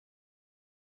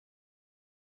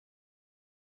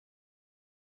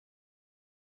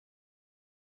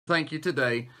Thank you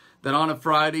today that on a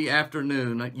Friday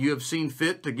afternoon you have seen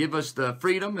fit to give us the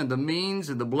freedom and the means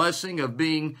and the blessing of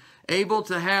being able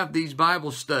to have these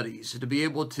Bible studies, to be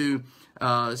able to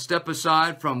step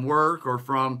aside from work or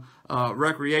from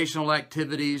recreational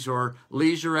activities or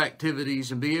leisure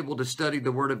activities and be able to study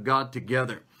the Word of God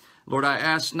together. Lord, I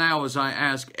ask now, as I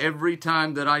ask every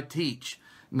time that I teach,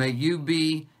 may you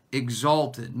be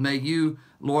exalted. May you,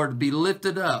 Lord, be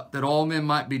lifted up, that all men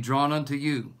might be drawn unto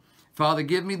you. Father,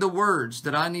 give me the words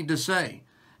that I need to say.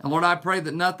 And Lord, I pray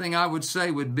that nothing I would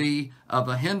say would be of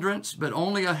a hindrance, but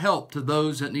only a help to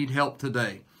those that need help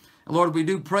today. And Lord, we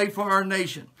do pray for our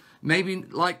nation. Maybe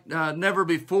like never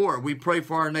before, we pray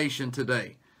for our nation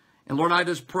today. And Lord, I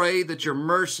just pray that your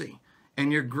mercy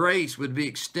and your grace would be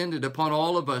extended upon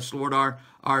all of us, Lord,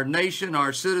 our nation,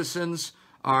 our citizens,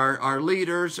 our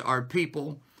leaders, our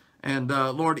people, and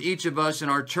Lord, each of us in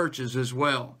our churches as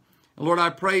well. And Lord, I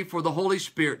pray for the Holy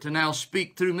Spirit to now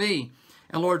speak through me.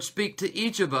 And Lord, speak to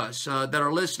each of us that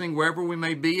are listening wherever we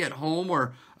may be, at home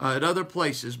or at other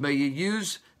places. May you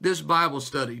use this Bible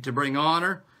study to bring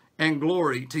honor and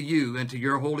glory to you and to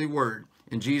your holy word.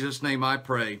 In Jesus' name I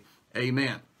pray.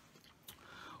 Amen.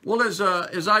 Well,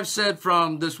 as I've said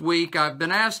from this week, I've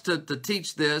been asked to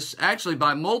teach this actually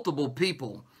by multiple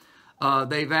people.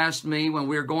 They've asked me when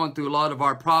we were going through a lot of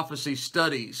our prophecy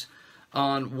studies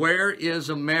on where is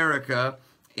America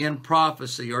in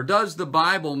prophecy, or does the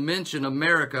Bible mention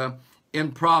America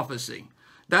in prophecy?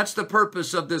 That's the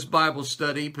purpose of this Bible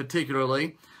study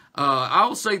particularly.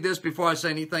 I'll say this before I say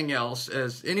anything else.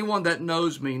 As anyone that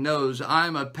knows me knows,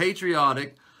 I'm a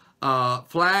patriotic,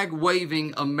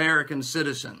 flag-waving American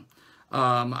citizen.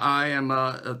 I'm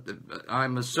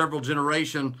a several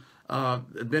generation,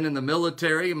 been in the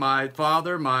military. My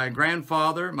father, my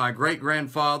grandfather, my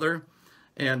great-grandfather,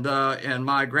 and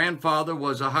my grandfather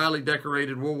was a highly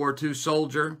decorated World War II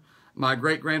soldier. My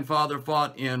great-grandfather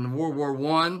fought in World War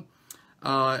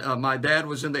I. My dad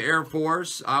was in the Air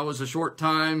Force. I was a short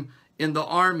time in the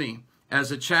Army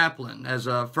as a chaplain, as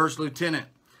a first lieutenant.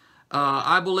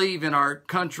 I believe in our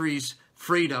country's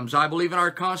freedoms. I believe in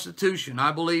our Constitution.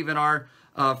 I believe in our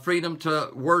freedom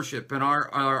to worship and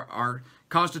our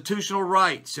constitutional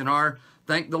rights and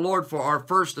thank the Lord for our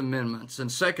First Amendments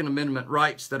and Second Amendment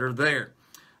rights that are there.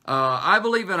 I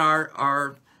believe in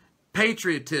our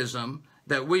patriotism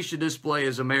that we should display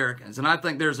as Americans. And I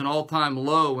think there's an all-time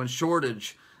low and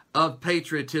shortage of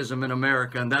patriotism in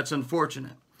America, and that's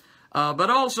unfortunate. But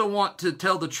I also want to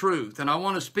tell the truth, and I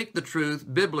want to speak the truth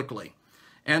biblically.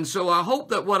 And so I hope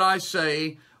that what I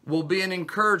say will be an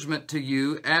encouragement to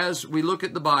you as we look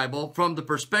at the Bible from the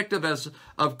perspective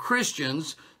of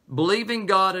Christians believing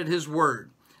God at His Word.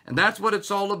 And that's what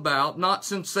it's all about, not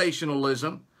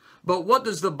sensationalism. But what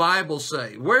does the Bible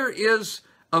say? Where is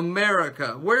America?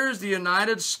 Where is the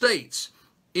United States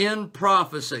in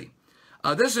prophecy?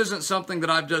 This isn't something that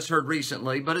I've just heard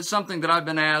recently, but it's something that I've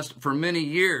been asked for many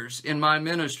years in my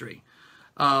ministry.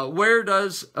 Where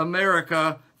does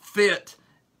America fit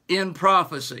in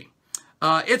prophecy?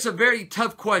 It's a very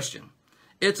tough question.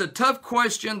 It's a tough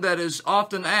question that is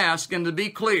often asked, and to be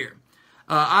clear,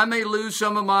 I may lose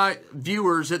some of my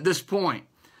viewers at this point.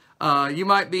 You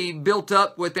might be built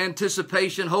up with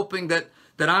anticipation, hoping that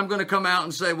I'm going to come out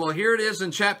and say, well, here it is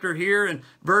in chapter here and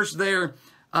verse there.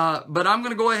 But I'm going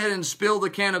to go ahead and spill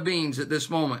the can of beans at this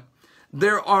moment.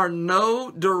 There are no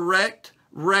direct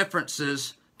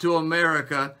references to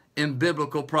America in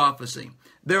biblical prophecy.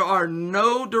 There are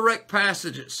no direct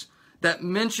passages that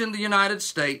mention the United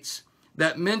States,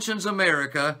 that mentions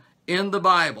America in the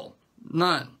Bible.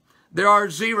 None. There are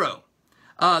zero.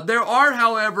 There are,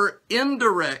 however,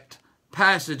 indirect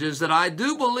passages that I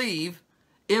do believe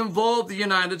involve the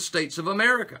United States of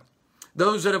America.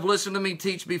 Those that have listened to me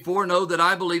teach before know that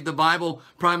I believe the Bible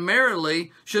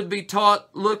primarily should be taught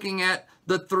looking at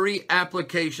the three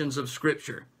applications of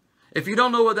Scripture. If you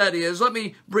don't know what that is, let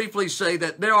me briefly say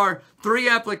that there are three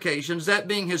applications, that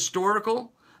being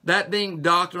historical, that being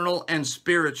doctrinal, and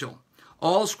spiritual.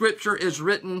 All Scripture is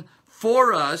written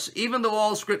for us, even though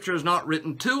all Scripture is not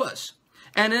written to us.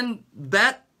 And in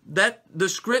that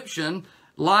description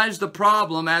lies the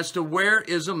problem as to where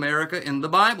is America in the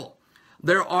Bible.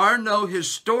 There are no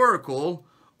historical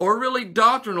or really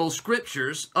doctrinal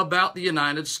scriptures about the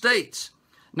United States.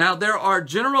 Now, there are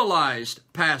generalized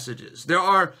passages. There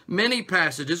are many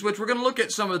passages, which we're going to look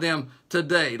at some of them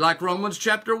today, like Romans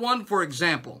chapter 1, for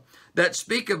example, that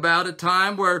speak about a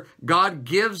time where God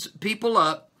gives people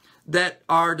up that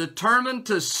are determined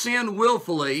to sin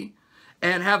willfully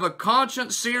and have a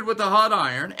conscience seared with a hot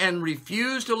iron and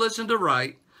refuse to listen to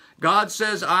right. God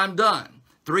says, I'm done.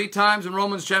 3 times in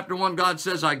Romans chapter 1, God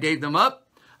says, I gave them up.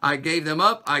 I gave them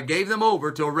up. I gave them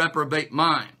over to a reprobate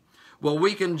mind. Well,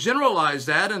 we can generalize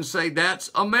that and say that's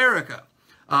America.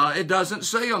 It doesn't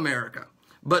say America.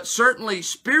 But certainly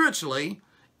spiritually,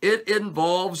 it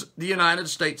involves the United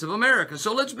States of America.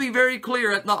 So let's be very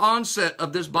clear at the onset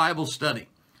of this Bible study.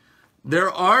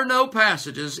 There are no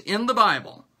passages in the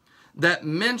Bible that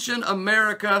mention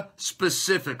America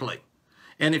specifically.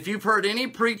 And if you've heard any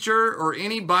preacher or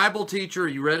any Bible teacher, or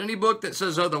you read any book that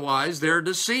says otherwise, they're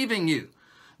deceiving you.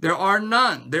 There are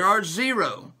none. There are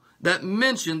zero that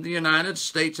mention the United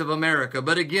States of America.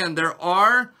 But again, there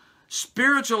are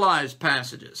spiritualized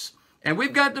passages. And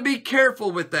we've got to be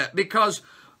careful with that, because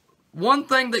one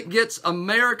thing that gets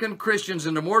American Christians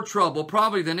into more trouble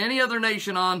probably than any other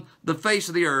nation on the face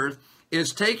of the earth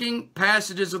is taking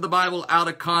passages of the Bible out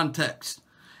of context.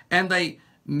 And they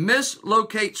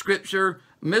mislocate Scripture,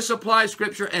 misapply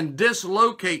Scripture, and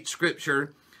dislocate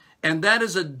Scripture. And that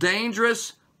is a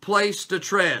dangerous place to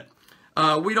tread.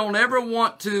 We don't ever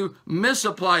want to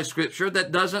misapply Scripture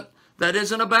that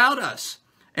isn't about us.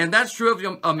 And that's true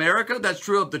of America. That's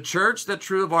true of the church. That's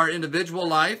true of our individual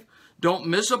life. Don't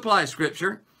misapply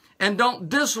Scripture, and don't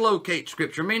dislocate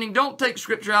Scripture, meaning don't take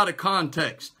Scripture out of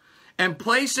context and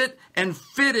place it and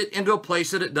fit it into a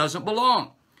place that it doesn't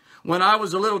belong. When I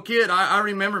was a little kid, I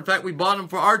remember, in fact, we bought them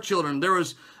for our children. There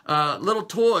was little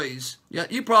toys. Yeah,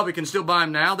 you probably can still buy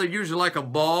them now. They're usually like a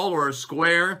ball or a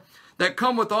square that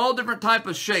come with all different type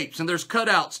of shapes, and there's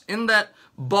cutouts in that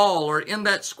ball or in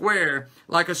that square,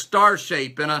 like a star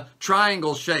shape and a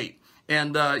triangle shape,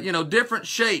 and different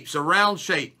shapes, a round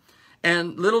shape.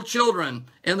 And little children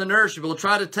in the nursery will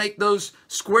try to take those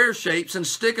square shapes and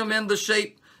stick them in the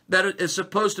shape that is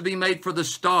supposed to be made for the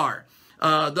star.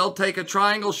 They'll take a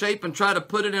triangle shape and try to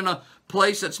put it in a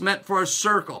place that's meant for a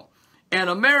circle. And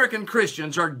American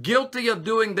Christians are guilty of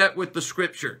doing that with the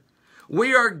Scripture.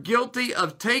 We are guilty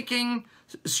of taking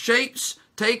shapes,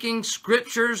 taking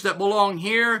Scriptures that belong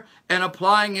here and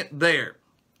applying it there.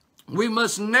 We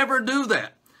must never do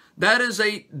that. That is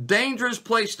a dangerous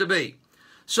place to be.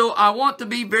 So I want to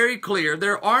be very clear.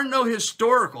 There are no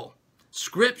historical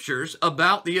Scriptures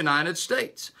about the United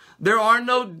States. There are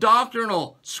no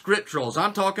doctrinal scripturals,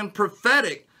 I'm talking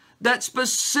prophetic, that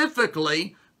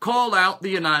specifically call out the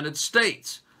United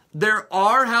States. There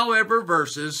are, however,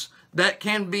 verses that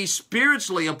can be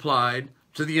spiritually applied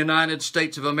to the United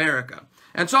States of America.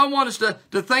 And so I want us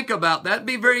to think about that,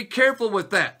 be very careful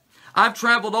with that. I've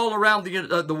traveled all around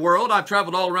the world. I've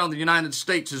traveled all around the United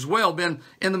States as well, been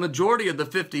in the majority of the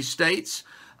 50 states.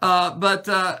 But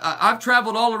I've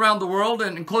traveled all around the world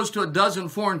and close to a dozen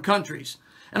foreign countries.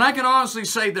 And I can honestly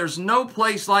say there's no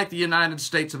place like the United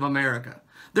States of America.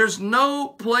 There's no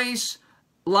place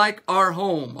like our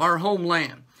home, our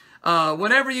homeland.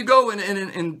 Whenever you go and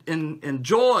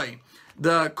enjoy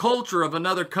the culture of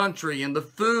another country and the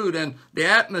food and the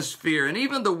atmosphere and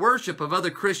even the worship of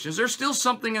other Christians, there's still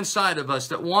something inside of us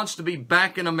that wants to be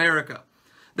back in America,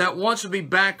 that wants to be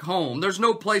back home. There's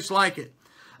no place like it.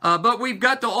 But we've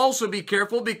got to also be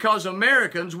careful, because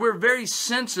Americans, we're very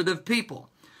sensitive people.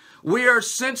 We are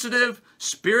sensitive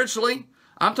spiritually.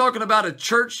 I'm talking about a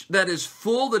church that is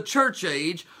full, the church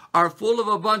age, are full of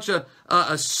a bunch of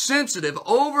sensitive,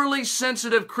 overly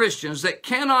sensitive Christians that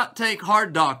cannot take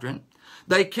hard doctrine.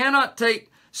 They cannot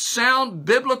take sound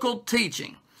biblical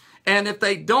teaching. And if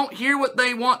they don't hear what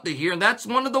they want to hear, and that's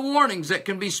one of the warnings that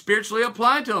can be spiritually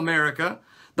applied to America,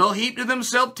 they'll heap to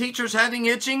themselves teachers having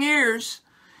itching ears.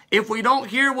 If we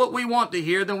don't hear what we want to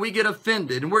hear, then we get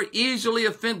offended, and we're easily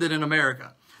offended in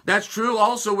America. That's true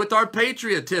also with our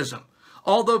patriotism.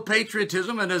 Although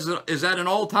patriotism is at an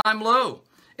all-time low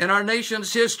in our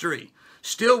nation's history,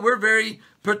 still we're very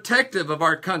protective of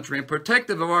our country and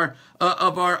protective of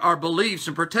our beliefs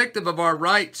and protective of our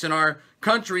rights in our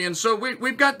country. And so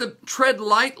we've got to tread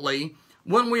lightly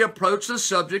when we approach the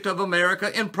subject of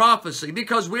America in prophecy,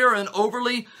 because we are an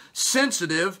overly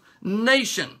sensitive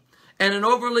nation and an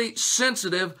overly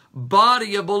sensitive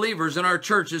body of believers in our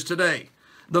churches today.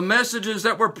 The messages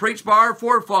that were preached by our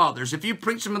forefathers, if you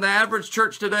preach them in the average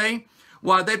church today,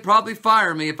 why, they'd probably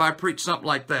fire me if I preached something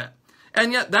like that.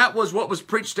 And yet that was what was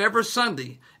preached every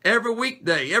Sunday, every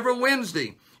weekday, every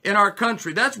Wednesday in our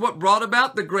country. That's what brought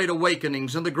about the great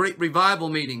awakenings and the great revival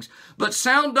meetings. But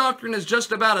sound doctrine is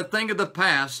just about a thing of the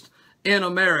past in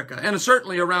America, and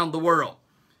certainly around the world.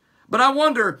 But I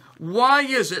wonder, why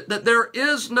is it that there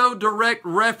is no direct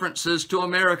references to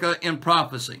America in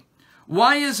prophecy?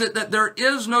 Why is it that there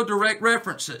is no direct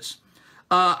references?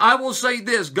 I will say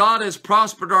this: God has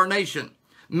prospered our nation,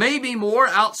 maybe more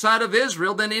outside of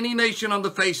Israel than any nation on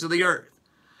the face of the earth.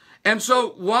 And so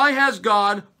why has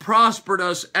God prospered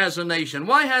us as a nation?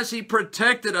 Why has He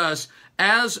protected us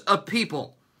as a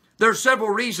people? There are several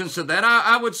reasons to that.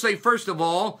 I would say, first of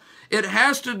all, it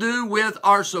has to do with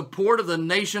our support of the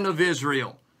nation of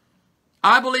Israel.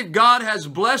 I believe God has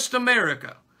blessed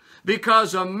America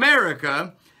because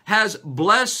America has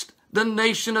blessed the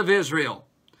nation of Israel.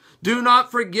 Do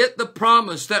not forget the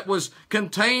promise that was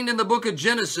contained in the book of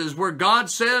Genesis where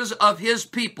God says of his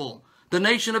people, the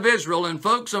nation of Israel. And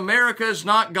folks, America is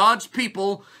not God's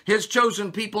people, his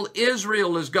chosen people.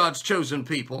 Israel is God's chosen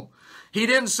people. He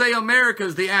didn't say America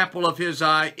is the apple of his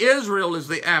eye. Israel is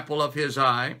the apple of his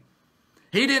eye.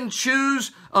 He didn't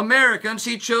choose Americans.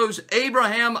 He chose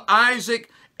Abraham,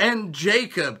 Isaac, and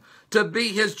Jacob to be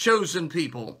his chosen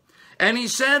people. And he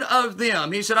said of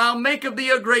them, he said, I'll make of thee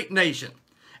a great nation,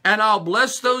 and I'll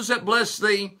bless those that bless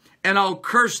thee, and I'll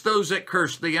curse those that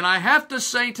curse thee. And I have to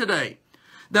say today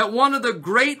that one of the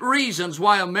great reasons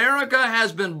why America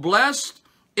has been blessed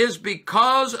is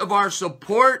because of our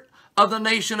support of the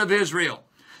nation of Israel.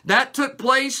 That took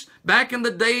place back in the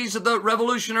days of the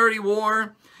Revolutionary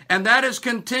War, and that has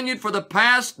continued for the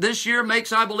past, this year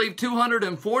makes, I believe,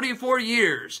 244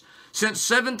 years since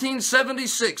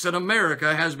 1776 that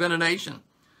America has been a nation.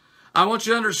 I want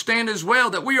you to understand as well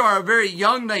that we are a very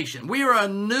young nation. We are a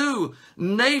new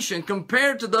nation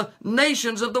compared to the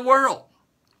nations of the world.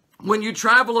 When you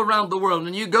travel around the world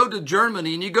and you go to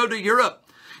Germany and you go to Europe,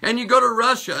 and you go to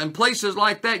Russia and places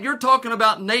like that, you're talking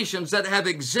about nations that have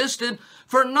existed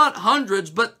for not hundreds,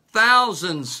 but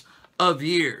thousands of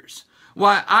years.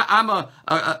 Why, I'm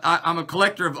a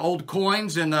collector of old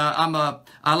coins, and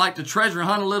I like to treasure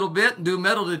hunt a little bit and do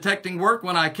metal detecting work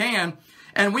when I can.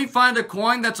 And we find a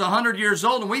coin that's 100 years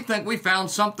old, and we think we found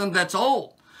something that's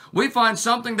old. We find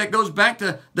something that goes back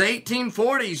to the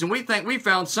 1840s, and we think we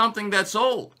found something that's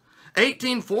old.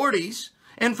 1840s.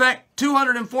 In fact,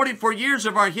 244 years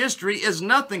of our history is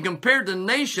nothing compared to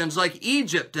nations like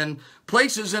Egypt and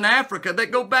places in Africa that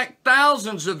go back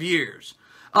thousands of years.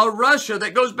 Russia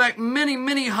that goes back many,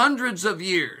 many hundreds of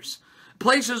years.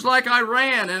 Places like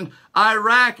Iran and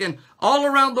Iraq and all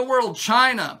around the world,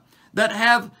 China, that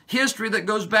have history that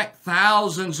goes back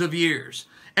thousands of years.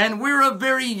 And we're a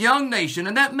very young nation,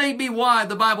 and that may be why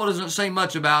the Bible doesn't say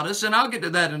much about us, and I'll get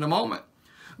to that in a moment.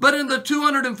 But in the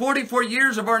 244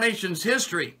 years of our nation's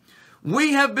history,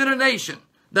 we have been a nation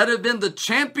that have been the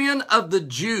champion of the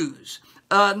Jews,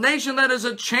 a nation that is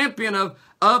a champion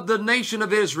of the nation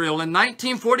of Israel. In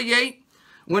 1948,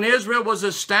 when Israel was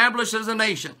established as a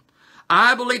nation,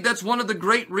 I believe that's one of the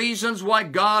great reasons why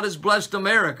God has blessed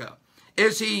America,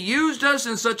 is he used us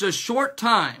in such a short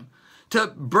time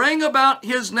to bring about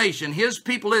his nation, his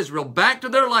people Israel, back to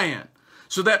their land,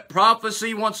 so that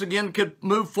prophecy once again could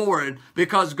move forward,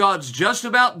 because God's just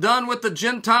about done with the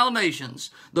Gentile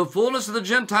nations. The fullness of the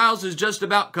Gentiles is just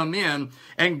about come in,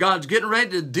 and God's getting ready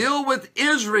to deal with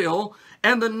Israel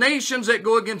and the nations that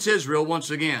go against Israel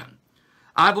once again.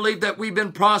 I believe that we've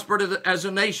been prospered as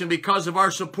a nation because of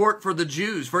our support for the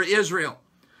Jews, for Israel.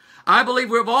 I believe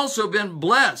we've also been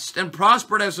blessed and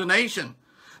prospered as a nation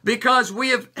because we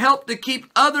have helped to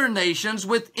keep other nations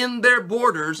within their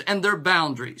borders and their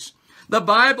boundaries. The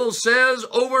Bible says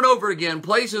over and over again,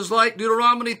 places like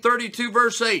Deuteronomy 32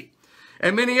 verse 8,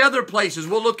 and many other places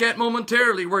we'll look at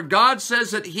momentarily, where God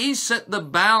says that he set the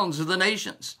bounds of the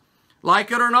nations.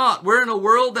 Like it or not, we're in a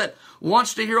world that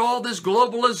wants to hear all this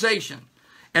globalization.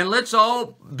 And let's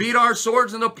all beat our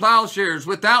swords into plowshares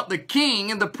without the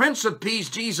King and the Prince of Peace,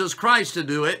 Jesus Christ, to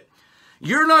do it.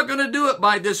 You're not going to do it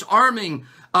by disarming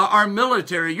our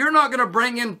military. You're not going to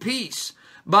bring in peace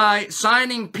by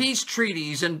signing peace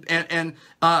treaties and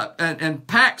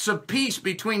pacts of peace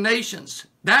between nations.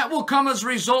 That will come as a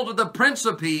result of the Prince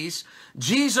of Peace,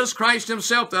 Jesus Christ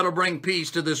himself, that'll bring peace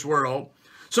to this world.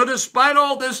 So despite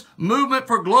all this movement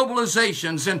for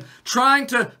globalizations and trying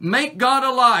to make God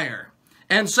a liar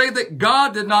and say that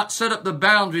God did not set up the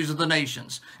boundaries of the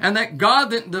nations and that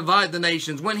God didn't divide the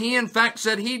nations, when he in fact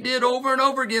said he did over and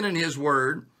over again in his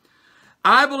word,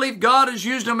 I believe God has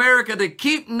used America to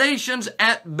keep nations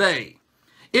at bay.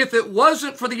 If it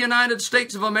wasn't for the United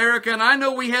States of America, and I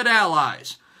know we had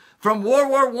allies from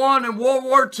World War I and World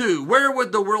War II, where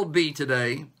would the world be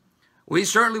today? We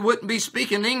certainly wouldn't be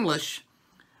speaking English.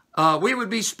 We would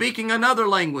be speaking another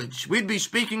language. We'd be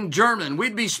speaking German.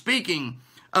 We'd be speaking,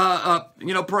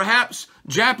 perhaps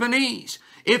Japanese.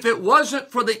 If it wasn't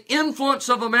for the influence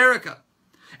of America.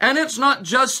 And it's not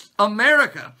just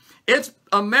America. It's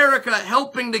America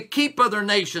helping to keep other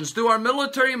nations through our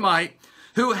military might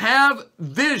who have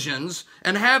visions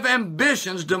and have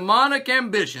ambitions, demonic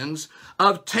ambitions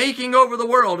of taking over the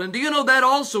world. And do you know that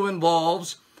also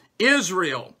involves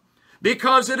Israel?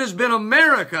 Because it has been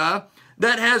America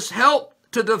that has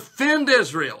helped to defend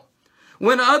Israel.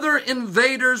 when other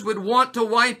invaders would want to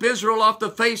wipe Israel off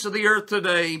the face of the earth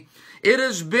today, it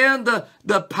has been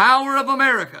the power of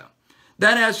America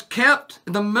that has kept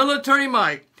the military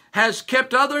might, has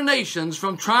kept other nations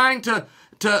from trying to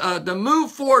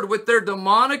move forward with their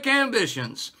demonic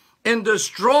ambitions in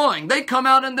destroying. They come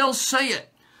out and they'll say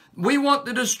it. We want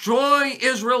to destroy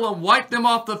Israel and wipe them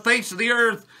off the face of the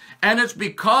earth. And it's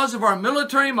because of our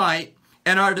military might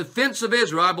and our defense of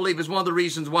Israel, I believe, is one of the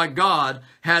reasons why God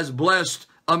has blessed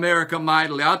America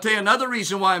mightily. I'll tell you another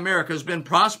reason why America has been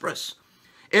prosperous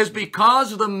is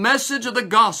because of the message of the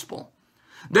gospel.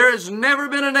 There has never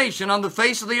been a nation on the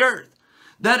face of the earth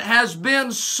that has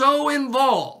been so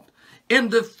involved in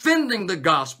defending the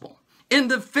gospel, in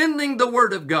defending the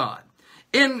word of God,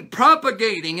 in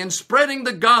propagating and spreading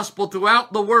the gospel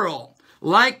throughout the world,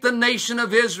 like the nation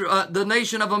of Israel, the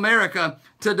nation of America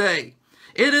today.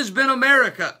 It has been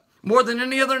America, more than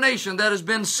any other nation, that has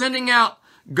been sending out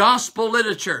gospel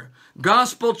literature,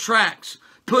 gospel tracts,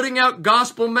 putting out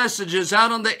gospel messages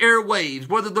out on the airwaves,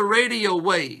 whether the radio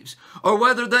waves, or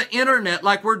whether the internet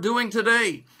like we're doing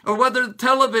today, or whether the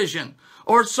television,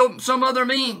 or some other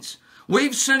means.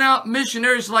 We've sent out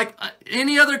missionaries like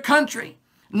any other country.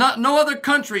 No other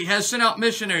country has sent out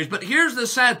missionaries. But here's the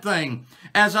sad thing,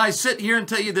 as I sit here and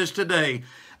tell you this today.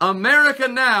 America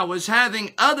now is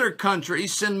having other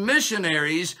countries send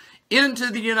missionaries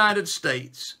into the United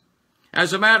States.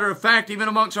 As a matter of fact, even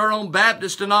amongst our own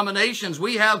Baptist denominations,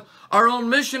 we have our own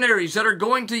missionaries that are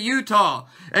going to Utah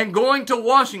and going to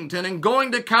Washington and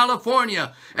going to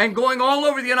California and going all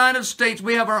over the United States.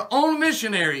 We have our own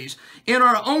missionaries in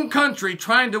our own country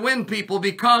trying to win people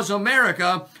because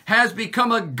America has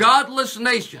become a godless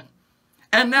nation.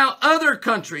 And now other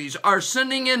countries are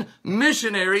sending in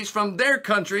missionaries from their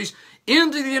countries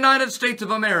into the United States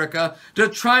of America to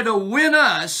try to win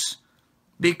us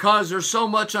because there's so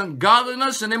much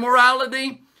ungodliness and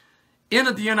immorality in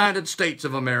the United States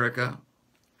of America.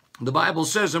 The Bible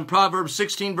says in Proverbs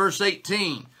 16 verse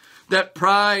 18 that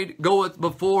pride goeth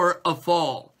before a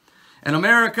fall. And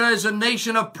America is a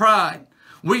nation of pride.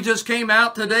 We just came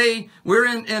out today. We're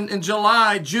in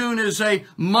July. June is a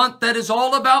month that is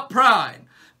all about pride.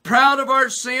 Proud of our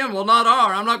sin. Well, not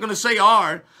our. I'm not going to say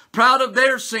our. Proud of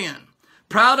their sin.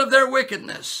 Proud of their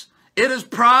wickedness. It is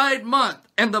Pride Month.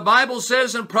 And the Bible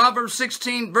says in Proverbs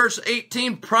 16 verse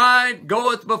 18, pride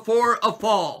goeth before a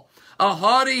fall. A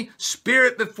haughty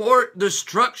spirit before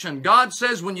destruction. God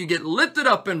says when you get lifted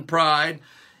up in pride,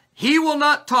 He will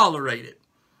not tolerate it.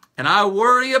 And I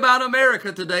worry about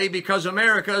America today because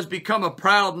America has become a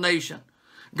proud nation.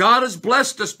 God has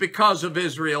blessed us because of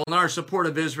Israel and our support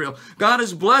of Israel. God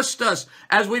has blessed us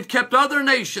as we've kept other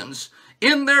nations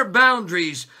in their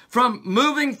boundaries from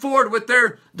moving forward with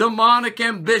their demonic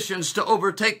ambitions to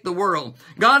overtake the world.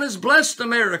 God has blessed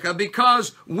America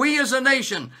because we as a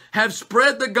nation have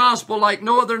spread the gospel like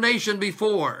no other nation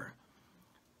before.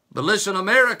 But listen,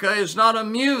 America is not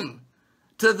immune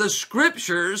to the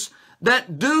scriptures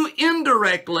that do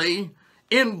indirectly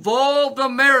involve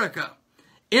America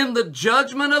in the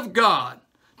judgment of God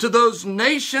to those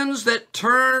nations that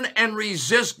turn and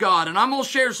resist God. And I'm going to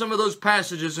share some of those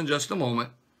passages in just a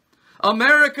moment.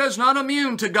 America is not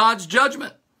immune to God's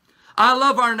judgment. I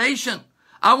love our nation.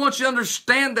 I want you to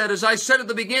understand that. As I said at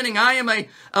the beginning, I am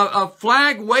a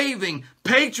flag-waving,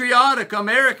 patriotic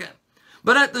American.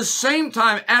 But at the same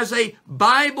time, as a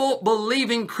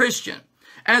Bible-believing Christian,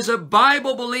 as a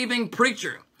Bible-believing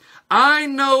preacher, I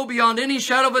know beyond any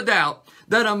shadow of a doubt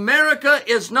that America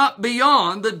is not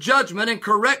beyond the judgment and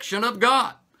correction of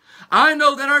God. I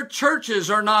know that our churches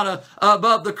are not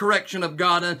above the correction of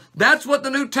God. And that's what the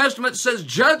New Testament says.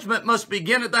 Judgment must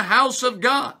begin at the house of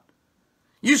God.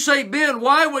 You say, Ben,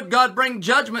 why would God bring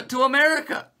judgment to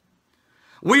America?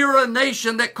 We are a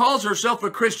nation that calls herself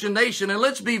a Christian nation. And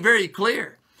let's be very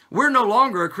clear. We're no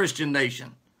longer a Christian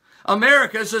nation.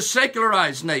 America is a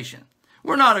secularized nation.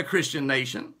 We're not a Christian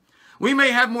nation. We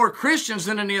may have more Christians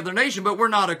than any other nation, but we're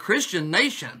not a Christian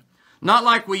nation. Not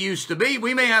like we used to be.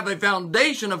 We may have a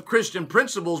foundation of Christian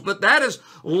principles, but that has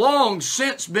long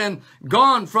since been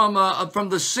gone from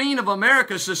the scene of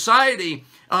America's society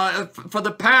for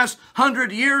the past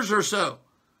 100 years or so.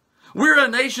 We're a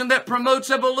nation that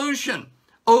promotes evolution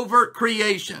over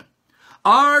creation.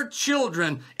 Our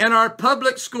children in our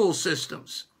public school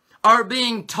systems are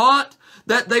being taught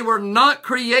that they were not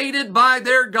created by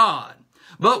their God,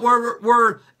 but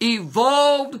were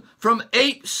evolved from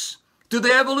apes to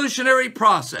the evolutionary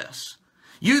process.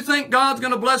 You think God's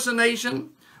going to bless a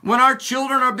nation when our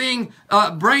children are being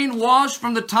brainwashed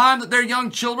from the time that they're young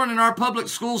children in our public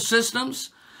school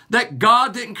systems, that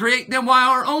God didn't create them? Why,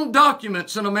 our own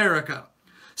documents in America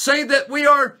say that we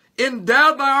are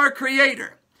endowed by our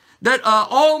Creator, that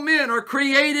all men are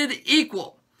created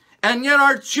equal. And yet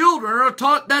our children are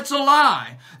taught that's a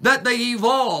lie, that they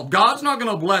evolve. God's not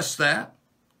going to bless that.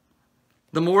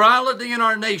 The morality in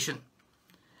our nation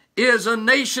is a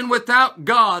nation without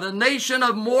God, a nation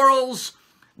of morals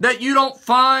that you don't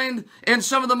find in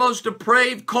some of the most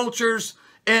depraved cultures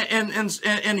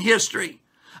in history.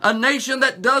 A nation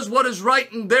that does what is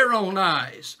right in their own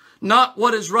eyes, not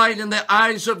what is right in the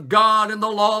eyes of God, in the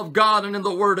law of God, and in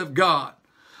the Word of God.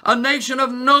 A nation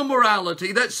of no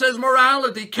morality that says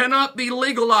morality cannot be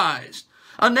legalized.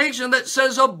 A nation that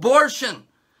says abortion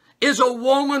is a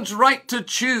woman's right to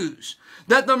choose.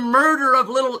 That the murder of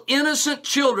little innocent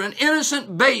children,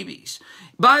 innocent babies,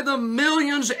 by the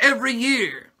millions every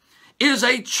year is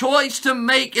a choice to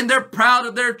make, and they're proud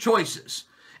of their choices.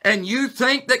 And you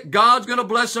think that God's going to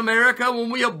bless America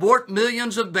when we abort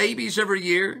millions of babies every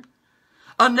year?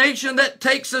 A nation that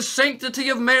takes the sanctity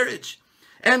of marriage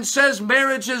and says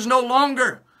marriage is no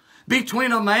longer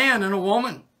between a man and a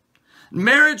woman.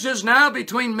 Marriage is now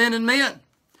between men and men,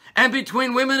 and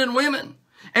between women and women,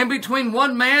 and between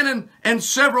one man and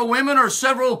several women, or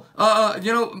several,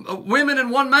 women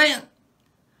and one man.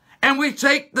 And we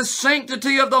take the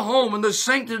sanctity of the home and the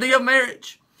sanctity of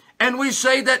marriage, and we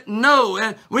say that no,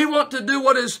 and we want to do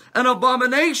what is an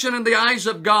abomination in the eyes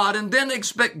of God, and then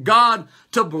expect God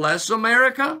to bless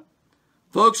America?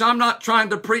 Folks, I'm not trying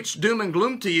to preach doom and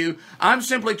gloom to you. I'm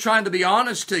simply trying to be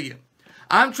honest to you.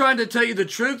 I'm trying to tell you the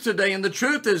truth today, and the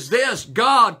truth is this: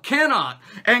 God cannot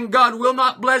and God will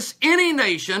not bless any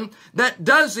nation that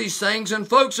does these things. And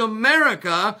folks,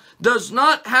 America does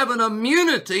not have an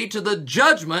immunity to the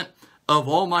judgment of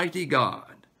Almighty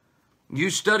God. You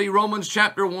study Romans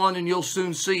chapter 1 and you'll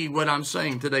soon see what I'm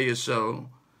saying today is so.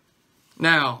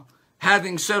 Now,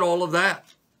 having said all of that,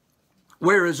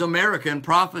 where is America in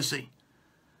prophecy?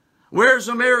 Where's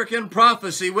America in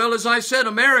prophecy? Well, as I said,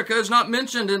 America is not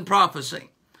mentioned in prophecy.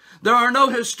 There are no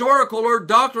historical or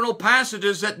doctrinal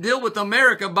passages that deal with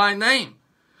America by name.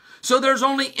 So there's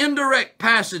only indirect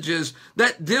passages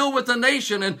that deal with the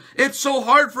nation. And it's so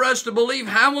hard for us to believe,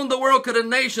 how in the world could a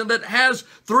nation that has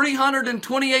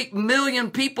 328 million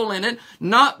people in it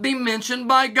not be mentioned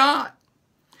by God?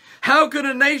 How could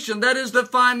a nation that is the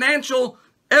financial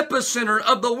epicenter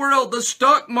of the world, the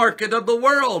stock market of the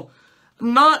world,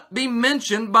 not be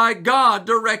mentioned by God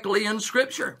directly in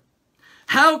Scripture?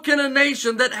 How can a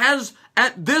nation that has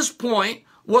at this point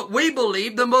what we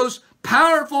believe the most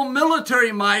powerful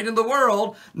military might in the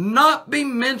world not be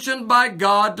mentioned by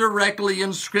God directly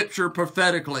in Scripture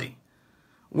prophetically?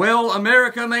 Well,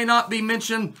 America may not be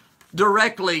mentioned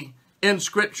directly in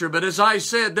Scripture, but as I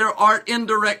said, there are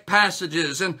indirect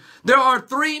passages, and there are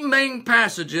three main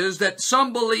passages that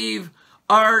some believe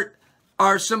are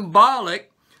symbolic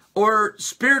or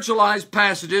spiritualized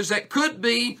passages that could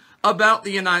be about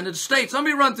the United States. Let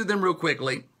me run through them real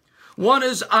quickly. One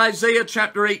is Isaiah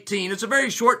chapter 18. It's a very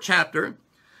short chapter.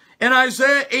 And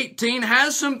Isaiah 18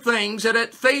 has some things that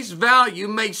at face value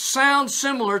may sound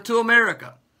similar to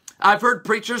America. I've heard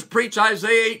preachers preach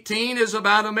Isaiah 18 is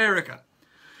about America.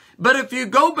 But if you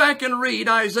go back and read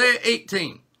Isaiah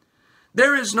 18,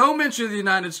 there is no mention of the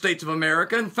United States of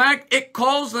America. In fact, it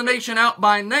calls the nation out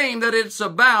by name that it's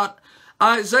about.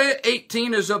 Isaiah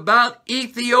 18 is about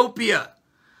Ethiopia.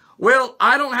 Well,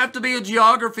 I don't have to be a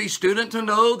geography student to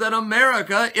know that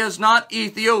America is not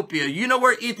Ethiopia. You know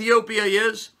where Ethiopia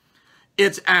is?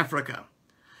 It's Africa.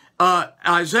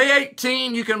 Isaiah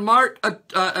 18, you can mark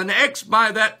an X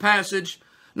by that passage.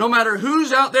 No matter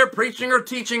who's out there preaching or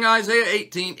teaching Isaiah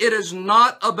 18, it is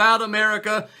not about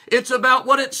America. It's about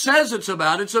what it says it's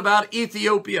about. It's about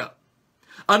Ethiopia.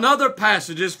 Another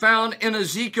passage is found in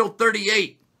Ezekiel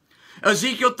 38.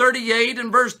 Ezekiel 38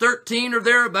 and verse 13 or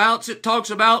thereabouts, it talks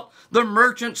about the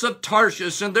merchants of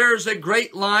Tarshish, and there's a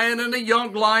great lion and a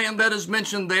young lion that is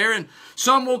mentioned there. And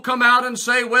some will come out and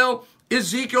say, well,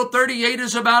 Ezekiel 38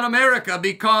 is about America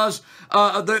because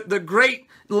the great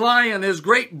lion is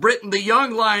Great Britain. The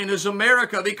young lion is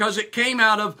America because it came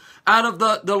out of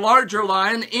the larger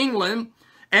lion, England.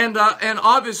 And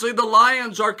obviously the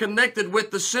lions are connected with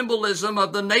the symbolism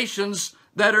of the nations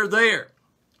that are there.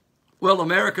 Well,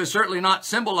 America is certainly not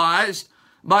symbolized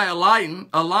by a lion.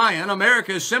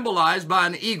 America is symbolized by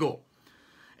an eagle.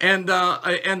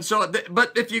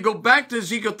 But if you go back to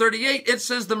Ezekiel 38, it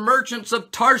says the merchants of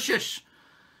Tarshish.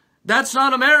 That's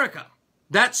not America.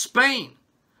 That's Spain.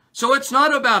 So it's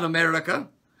not about America.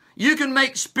 You can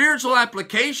make spiritual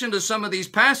application to some of these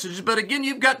passages, but again,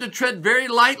 you've got to tread very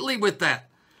lightly with that.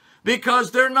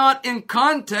 because they're not in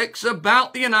context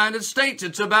about the United States.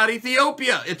 It's about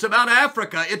Ethiopia. It's about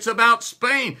Africa. It's about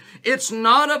Spain. It's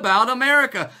not about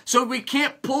America. So we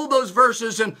can't pull those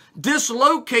verses and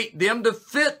dislocate them to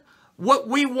fit what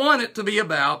we want it to be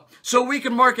about, so we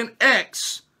can mark an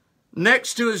X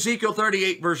next to Ezekiel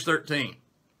 38, verse 13.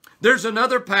 There's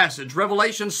another passage,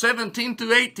 Revelation 17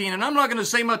 through 18, and I'm not going to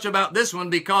say much about this one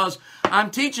because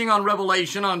I'm teaching on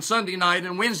Revelation on Sunday night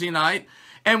and Wednesday night,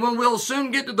 and when we'll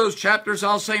soon get to those chapters,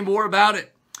 I'll say more about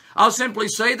it. I'll simply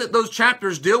say that those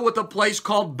chapters deal with a place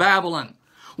called Babylon.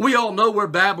 We all know where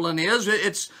Babylon is.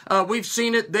 We've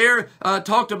seen it there,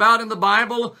 talked about in the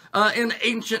Bible in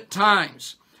ancient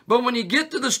times. But when you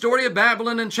get to the story of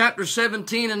Babylon in chapter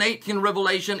 17 and 18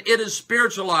 Revelation, it is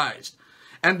spiritualized.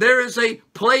 And there is a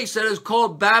place that is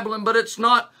called Babylon, but it's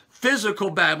not physical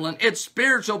Babylon. It's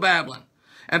spiritual Babylon.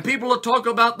 And people will talk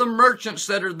about the merchants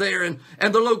that are there and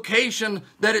the location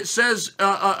that it says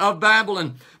of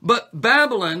Babylon. But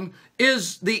Babylon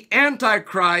is the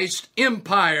Antichrist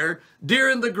empire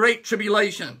during the Great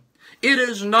Tribulation. It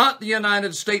is not the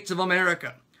United States of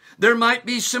America. There might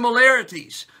be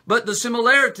similarities, but the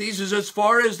similarities is as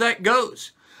far as that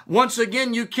goes. Once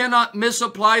again, you cannot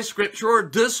misapply Scripture or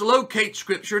dislocate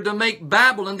Scripture to make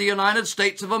Babylon the United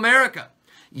States of America.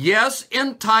 Yes,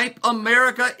 in type,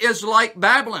 America is like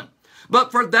Babylon.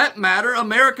 But for that matter,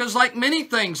 America is like many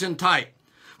things in type.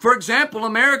 For example,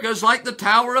 America is like the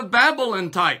Tower of Babel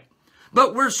in type.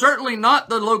 But we're certainly not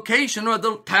the location or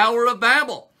the Tower of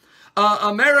Babel.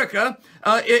 America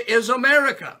is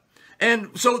America.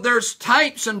 And so there's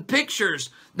types and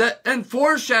pictures and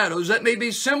foreshadows that may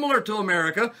be similar to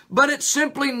America, but it's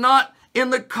simply not in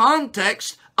the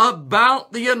context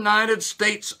about the United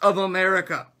States of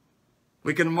America.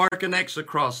 We can mark an X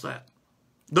across that.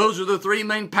 Those are the three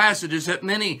main passages that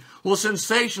many will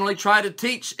sensationally try to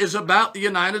teach is about the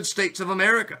United States of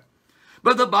America.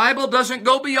 But the Bible doesn't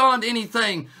go beyond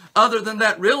anything other than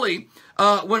that, really.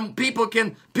 When people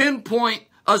can pinpoint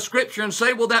a scripture and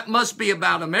say, well, that must be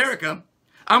about America.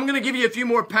 I'm going to give you a few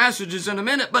more passages in a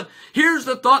minute, but here's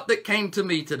the thought that came to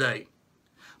me today.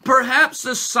 Perhaps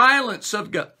the silence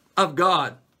of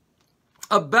God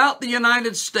about the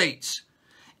United States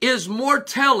is more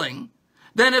telling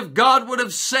than if God would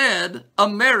have said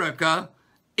America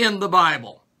in the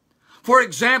Bible. For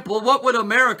example, what would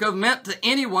America have meant to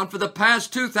anyone for the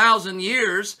past 2,000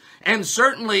 years, and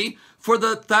certainly for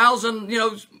the 1,000,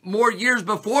 more years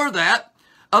before that,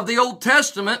 of the Old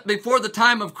Testament, before the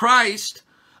time of Christ,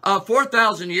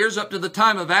 4,000 years up to the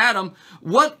time of Adam?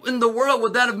 What in the world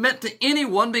would that have meant to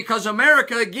anyone? Because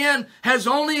America, again, has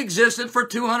only existed for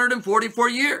 244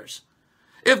 years.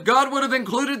 If God would have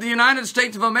included the United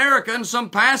States of America in some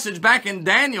passage back in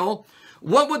Daniel,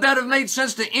 what would that have made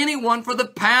sense to anyone for the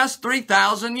past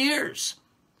 3,000 years?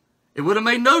 It would have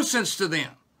made no sense to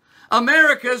them.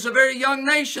 America is a very young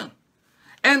nation.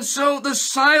 And so the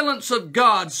silence of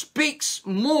God speaks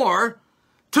more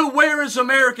to where is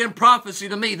American prophecy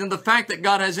to me than the fact that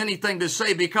God has anything to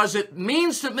say, because it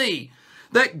means to me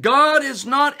that God is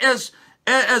not as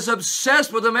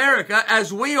obsessed with America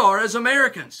as we are as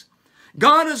Americans.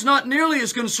 God is not nearly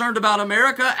as concerned about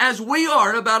America as we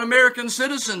are about American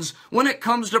citizens when it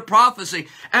comes to prophecy.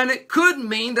 And it could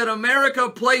mean that America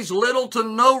plays little to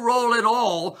no role at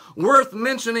all worth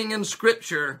mentioning in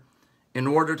Scripture in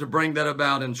order to bring that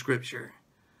about in Scripture.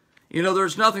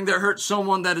 There's nothing that hurts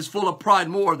someone that is full of pride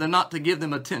more than not to give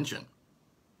them attention.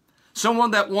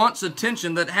 Someone that wants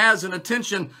attention, that has an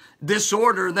attention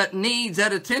disorder, that needs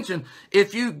that attention.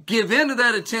 If you give in to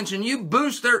that attention, you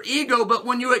boost their ego, but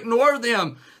when you ignore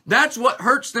them, that's what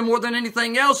hurts them more than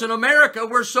anything else. In America,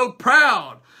 we're so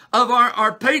proud of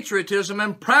our patriotism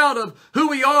and proud of who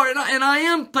we are, and I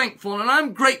am thankful and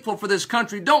I'm grateful for this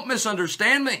country. Don't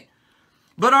misunderstand me.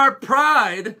 But our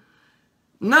pride,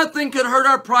 nothing could hurt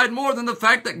our pride more than the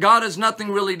fact that God has nothing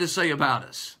really to say about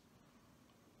us.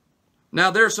 Now,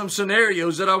 there are some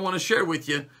scenarios that I want to share with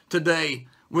you today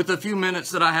with the few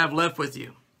minutes that I have left with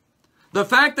you. The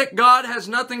fact that God has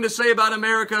nothing to say about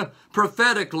America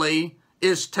prophetically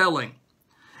is telling.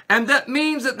 And that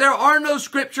means that there are no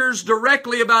scriptures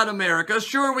directly about America.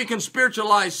 Sure, we can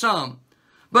spiritualize some,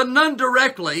 but none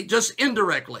directly, just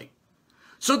indirectly.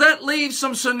 So that leaves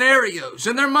some scenarios,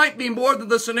 and there might be more than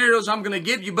the scenarios I'm going to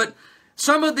give you, but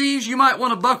some of these you might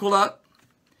want to buckle up.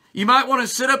 You might want to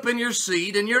sit up in your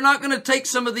seat, and you're not going to take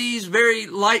some of these very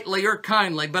lightly or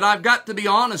kindly, but I've got to be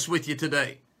honest with you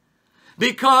today.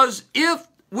 Because if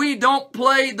we don't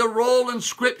play the role in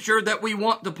Scripture that we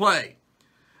want to play,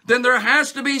 then there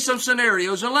has to be some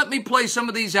scenarios, and let me play some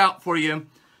of these out for you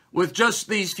with just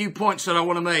these few points that I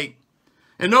want to make.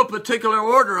 In no particular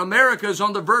order, America is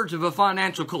on the verge of a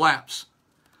financial collapse.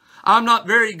 I'm not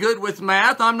very good with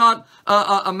math. I'm not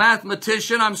a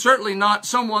mathematician. I'm certainly not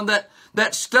someone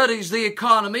that studies the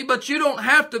economy, but you don't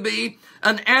have to be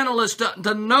an analyst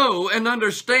to know and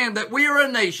understand that we are a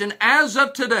nation, as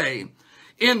of today,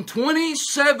 in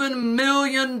 $27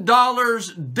 million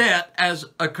debt as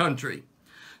a country.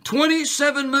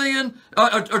 27 million,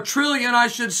 a trillion, I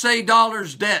should say,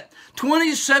 dollars debt.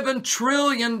 $27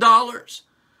 trillion.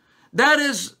 That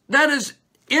is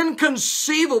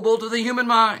inconceivable to the human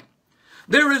mind.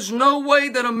 There is no way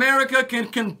that America can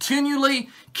continually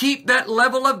keep that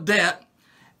level of debt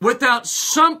without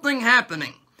something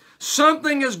happening.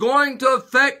 Something is going to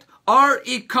affect our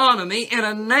economy in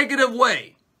a negative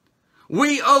way.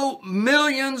 We owe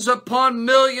millions upon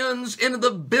millions into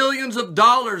the billions of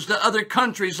dollars to other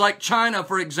countries like China,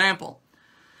 for example.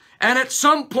 And at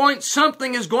some point,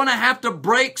 something is going to have to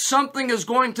break, something is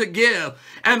going to give.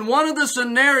 And one of the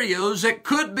scenarios that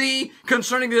could be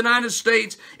concerning the United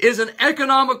States is an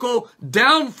economical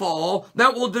downfall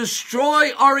that will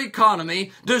destroy our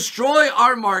economy, destroy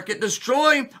our market,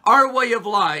 destroy our way of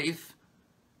life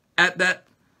at that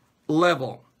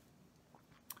level.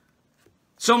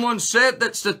 Someone said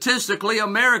that statistically,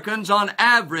 Americans on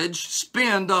average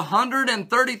spend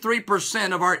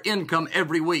 133% of our income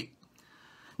every week.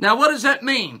 Now, what does that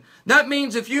mean? That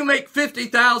means if you make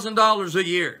 $50,000 a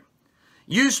year,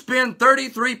 you spend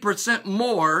 33%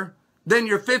 more than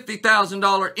your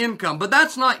 $50,000 income. But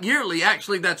that's not yearly.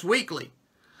 Actually, that's weekly.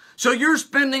 So you're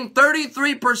spending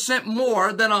 33%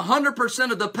 more than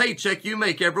 100% of the paycheck you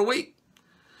make every week.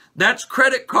 That's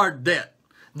credit card debt.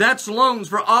 That's loans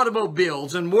for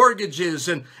automobiles and mortgages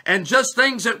and just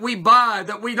things that we buy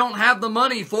that we don't have the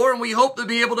money for, and we hope to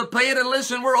be able to pay it. And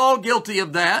listen, we're all guilty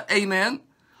of that. Amen.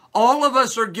 All of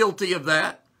us are guilty of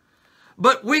that.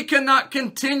 But we cannot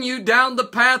continue down the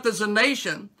path as a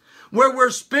nation where we're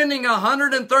spending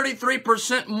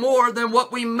 133% more than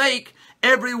what we make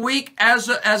every week as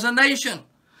a nation.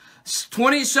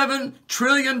 $27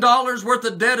 trillion worth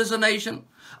of debt as a nation.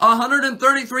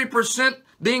 133%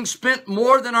 being spent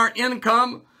more than our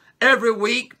income every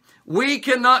week. We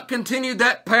cannot continue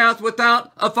that path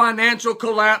without a financial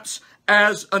collapse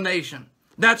as a nation.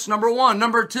 That's number one.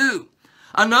 Number two.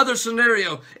 Another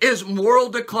scenario is moral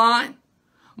decline.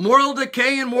 Moral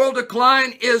decay and moral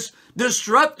decline is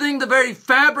disrupting the very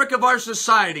fabric of our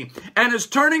society and is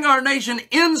turning our nation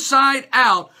inside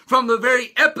out from the very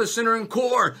epicenter and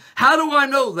core. How do I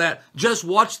know that? Just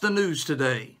watch the news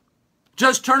today.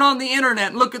 Just turn on the internet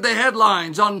and look at the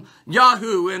headlines on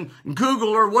Yahoo and Google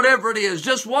or whatever it is.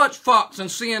 Just watch Fox and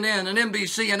CNN and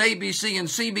NBC and ABC and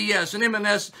CBS and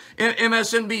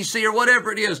MSNBC or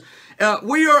whatever it is.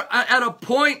 We are at a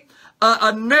point,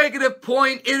 a negative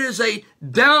point. It is a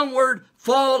downward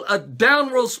fall, a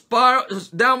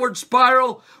downward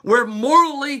spiral where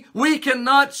morally we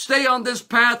cannot stay on this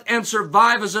path and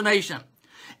survive as a nation.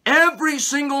 Every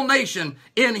single nation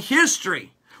in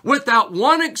history, without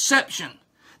one exception,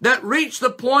 that reached the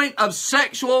point of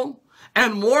sexual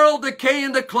and moral decay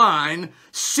and decline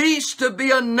ceased to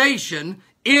be a nation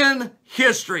in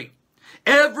history.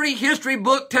 Every history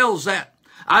book tells that.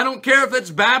 I don't care if it's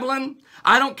Babylon.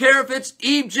 I don't care if it's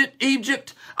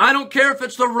Egypt. I don't care if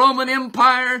it's the Roman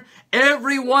Empire.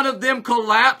 Every one of them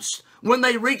collapsed when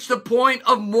they reached the point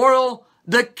of moral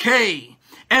decay.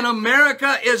 And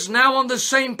America is now on the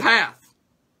same path.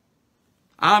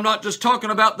 I'm not just talking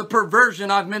about the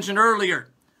perversion I've mentioned earlier.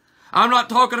 I'm not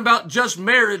talking about just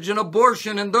marriage and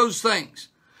abortion and those things.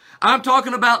 I'm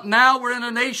talking about now we're in a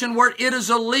nation where it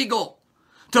is illegal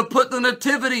to put the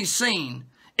nativity scene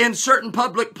in certain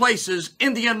public places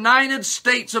in the United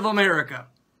States of America.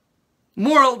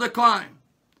 Moral decline.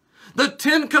 The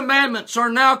Ten Commandments are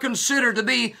now considered to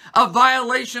be a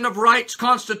violation of rights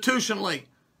constitutionally.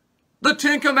 The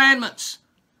Ten Commandments.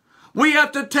 We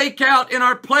have to take out in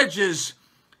our pledges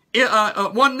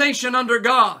one nation under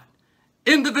God,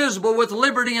 indivisible with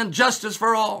liberty and justice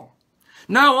for all.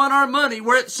 Now on our money,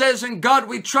 where it says in God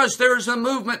we trust, there is a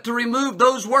movement to remove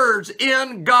those words,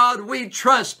 in God we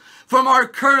trust, from our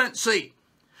currency.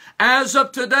 As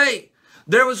of today,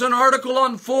 there was an article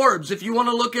on Forbes, if you want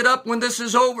to look it up when this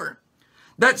is over,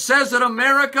 that says that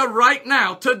America right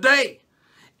now, today,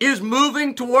 is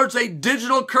moving towards a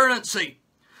digital currency.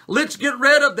 Let's get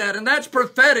rid of that. And that's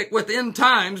prophetic with end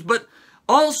times, but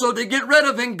also to get rid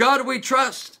of in God we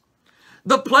trust.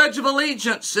 The Pledge of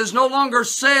Allegiance is no longer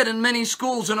said in many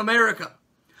schools in America.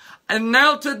 And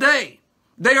now today,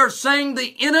 they are saying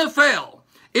the NFL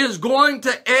is going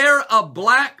to air a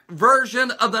black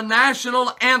version of the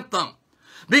national anthem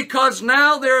because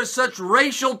now there is such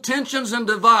racial tensions and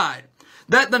divide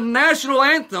that the national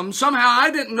anthem, somehow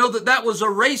I didn't know that that was a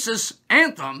racist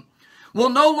anthem, will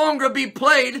no longer be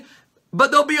played,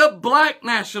 but there'll be a black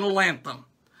national anthem.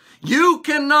 You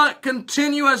cannot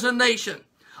continue as a nation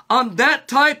on that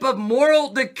type of moral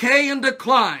decay and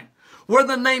decline, where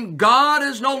the name God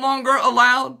is no longer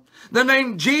allowed, the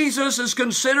name Jesus is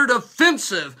considered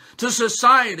offensive to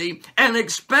society, and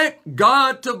expect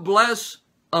God to bless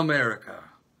America.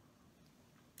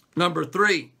 Number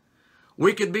 3,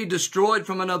 we could be destroyed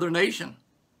from another nation.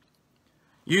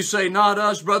 You say, not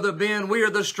us, Brother Ben. We are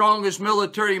the strongest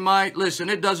military might. Listen,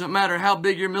 it doesn't matter how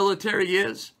big your military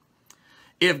is.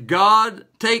 If God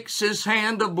takes his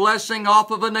hand of blessing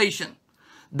off of a nation,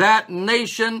 that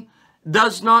nation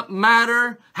does not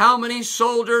matter how many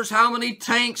soldiers, how many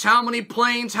tanks, how many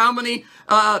planes, how many,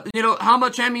 how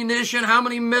much ammunition, how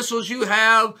many missiles you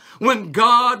have. When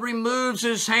God removes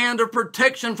his hand of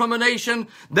protection from a nation,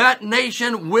 that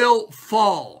nation will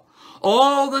fall.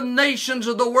 All the nations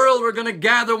of the world are going to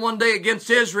gather one day against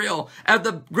Israel at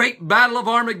the great battle of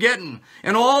Armageddon.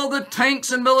 And all the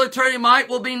tanks and military might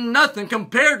will be nothing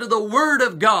compared to the word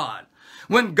of God.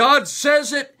 When God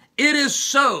says it, it is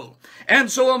so.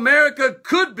 And so America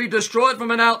could be destroyed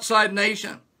from an outside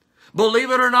nation.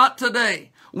 Believe it or not today,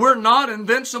 we're not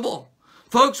invincible.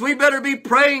 Folks, we better be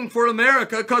praying for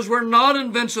America because we're not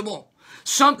invincible.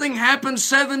 Something happened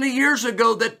 70 years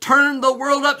ago that turned the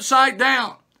world upside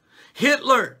down.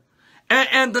 Hitler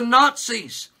and the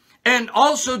Nazis and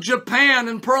also Japan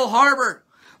and Pearl Harbor.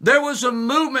 There was a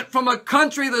movement from a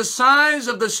country the size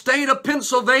of the state of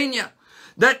Pennsylvania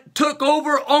that took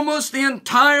over almost the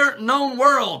entire known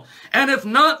world. And if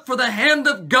not for the hand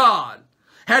of God,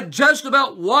 had just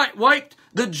about wiped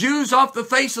the Jews off the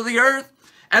face of the earth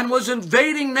and was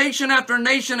invading nation after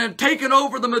nation and taken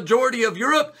over the majority of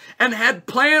Europe and had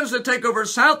plans to take over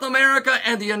South America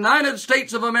and the United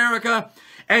States of America.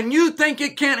 And you think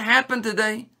it can't happen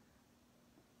today?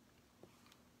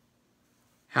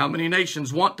 How many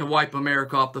nations want to wipe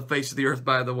America off the face of the earth,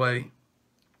 by the way?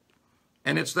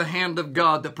 And it's the hand of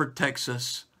God that protects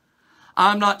us.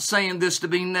 I'm not saying this to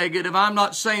be negative. I'm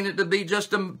not saying it to be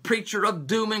just a preacher of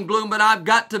doom and gloom, but I've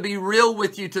got to be real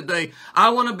with you today.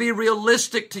 I want to be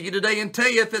realistic to you today and tell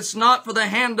you if it's not for the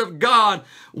hand of God,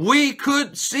 we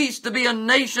could cease to be a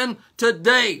nation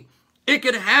today. It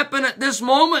could happen at this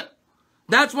moment.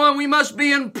 That's why we must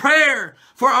be in prayer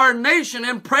for our nation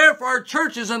and prayer for our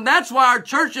churches. And that's why our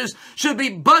churches should be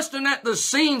busting at the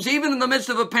seams, even in the midst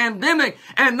of a pandemic,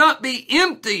 and not be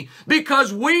empty,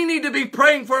 because we need to be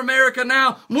praying for America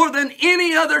now more than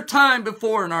any other time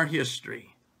before in our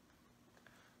history.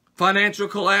 Financial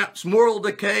collapse, moral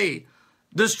decay,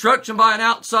 destruction by an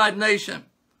outside nation.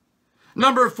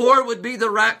 Number 4 would be the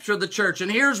rapture of the church. And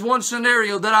here's one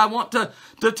scenario that I want to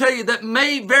tell you that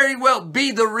may very well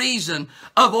be the reason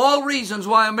of all reasons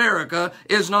why America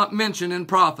is not mentioned in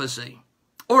prophecy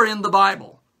or in the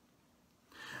Bible.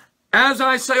 As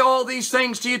I say all these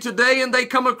things to you today, and they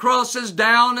come across as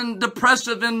down and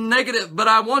depressive and negative, but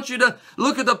I want you to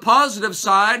look at the positive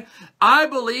side. I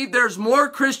believe there's more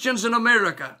Christians in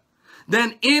America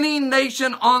than any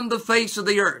nation on the face of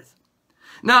the earth.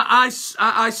 Now, I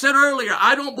said earlier,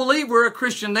 I don't believe we're a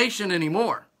Christian nation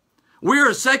anymore. We're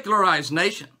a secularized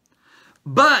nation.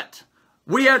 But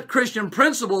we had Christian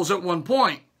principles at one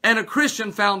point and a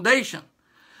Christian foundation.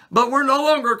 But we're no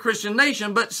longer a Christian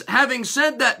nation. But having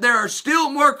said that, there are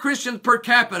still more Christians per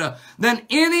capita than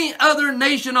any other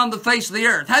nation on the face of the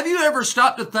earth. Have you ever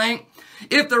stopped to think,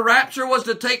 if the rapture was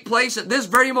to take place at this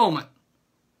very moment,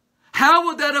 how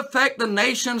would that affect the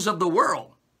nations of the world?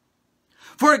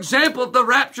 For example, if the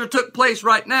rapture took place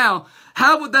right now,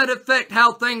 how would that affect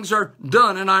how things are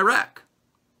done in Iraq?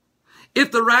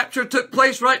 If the rapture took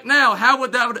place right now, how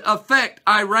would that affect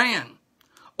Iran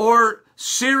or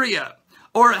Syria?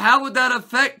 Or how would that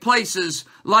affect places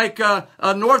like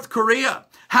North Korea?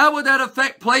 How would that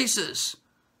affect places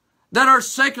that are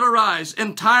secularized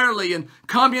entirely, and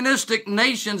communistic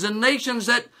nations and nations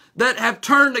that have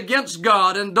turned against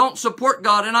God and don't support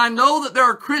God? And I know that there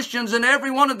are Christians in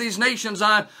every one of these nations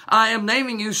I am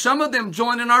naming you. Some of them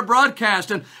join in our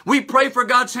broadcast, and we pray for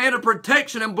God's hand of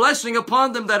protection and blessing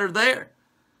upon them that are there.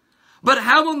 But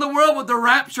how in the world would the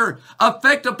rapture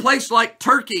affect a place like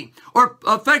Turkey or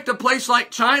affect a place like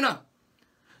China?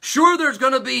 Sure, there's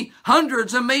going to be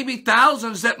hundreds and maybe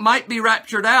thousands that might be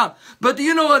raptured out. But do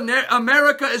you know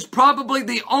America is probably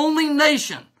the only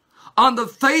nation on the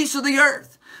face of the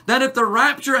earth that if the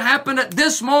rapture happened at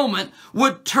this moment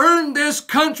would turn this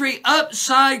country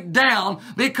upside down,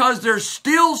 because there's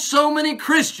still so many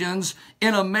Christians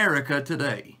in America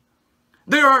today.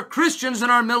 There are Christians in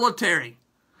our military.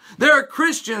 There are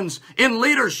Christians in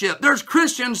leadership. There's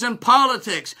Christians in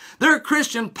politics. There are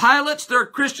Christian pilots. There are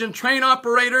Christian train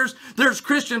operators. There's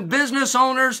Christian business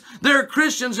owners. There are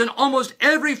Christians in almost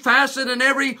every facet and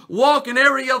every walk and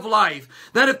area of life.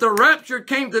 That if the rapture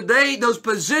came today, those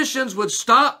positions would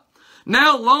stop.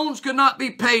 Now loans could not be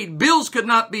paid. Bills could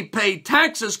not be paid.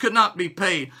 Taxes could not be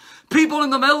paid. People in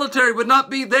the military would not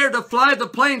be there to fly the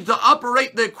planes, to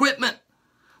operate the equipment.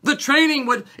 The training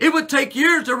would take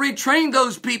years to retrain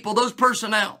those people, those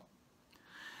personnel.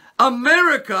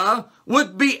 America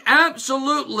would be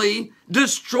absolutely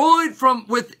destroyed from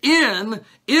within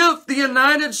if the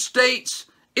United States,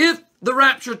 if the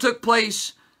rapture took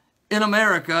place in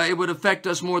America, it would affect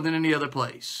us more than any other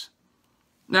place.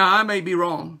 Now, I may be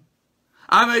wrong.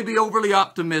 I may be overly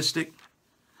optimistic.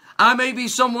 I may be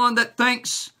someone that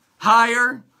thinks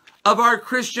higher of our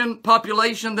Christian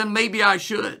population than maybe I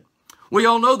should. We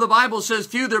all know the Bible says,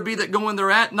 few there be that go in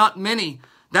thereat, not many.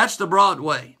 That's the broad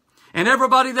way. And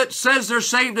everybody that says they're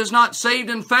saved is not saved.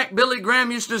 In fact, Billy Graham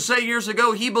used to say years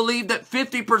ago, he believed that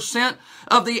 50%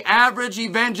 of the average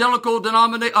evangelical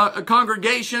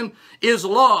congregation is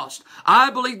lost. I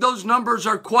believe those numbers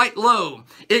are quite low.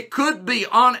 It could be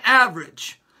on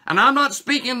average. And I'm not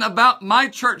speaking about my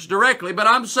church directly, but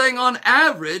I'm saying on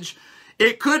average,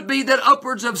 it could be that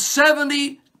upwards of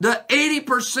 70 to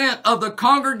 80% of the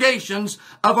congregations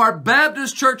of our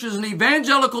Baptist churches and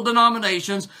evangelical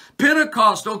denominations,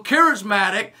 Pentecostal,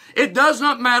 charismatic, it does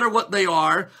not matter what they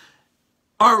are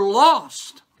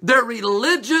lost. They're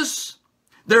religious,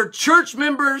 they're church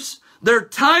members, they're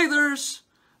tithers,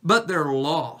 but they're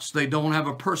lost. They don't have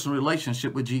a personal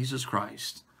relationship with Jesus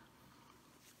Christ.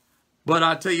 But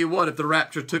I tell you what, if the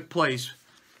rapture took place,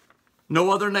 no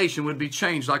other nation would be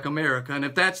changed like America. And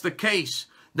if that's the case,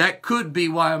 that could be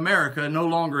why America no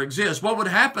longer exists. What would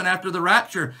happen after the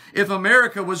rapture if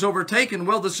America was overtaken?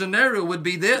 Well, the scenario would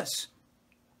be this.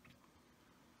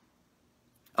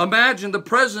 Imagine the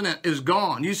president is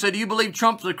gone. You said, do you believe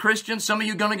Trump's a Christian? Some of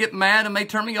you are going to get mad and may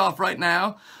turn me off right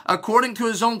now. According to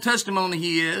his own testimony,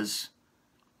 he is.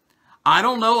 I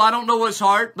don't know his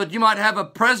heart, but you might have a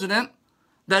president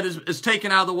that is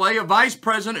taken out of the way. A vice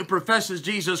president who professes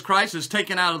Jesus Christ is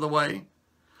taken out of the way.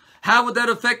 How would that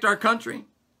affect our country?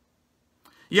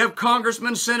 You have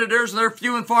congressmen, senators, and they're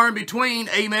few and far in between,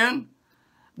 amen,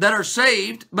 that are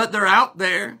saved, but they're out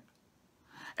there.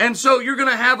 And so you're going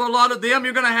to have a lot of them.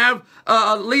 You're going to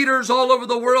have leaders all over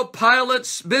the world,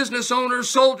 pilots, business owners,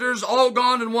 soldiers, all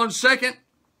gone in 1 second.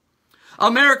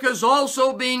 America is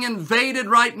also being invaded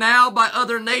right now by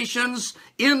other nations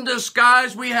in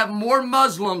disguise. We have more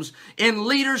Muslims in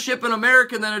leadership in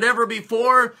America than at ever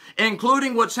before,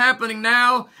 including what's happening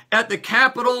now at the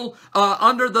Capitol,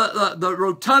 under the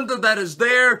rotunda that is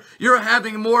there. You're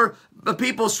having more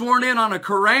people sworn in on a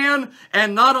Quran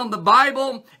and not on the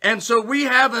Bible. And so we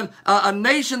have a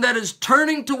nation that is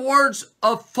turning towards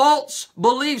a false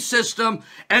belief system.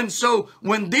 And so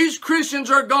when these Christians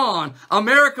are gone,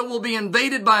 America will be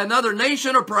invaded by another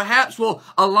nation, or perhaps will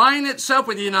align itself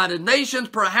with the United Nations,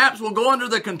 perhaps will go under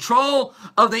the control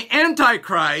of the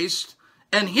Antichrist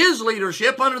and his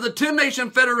leadership under the 10-nation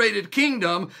federated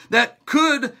kingdom. That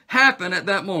could happen at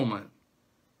that moment.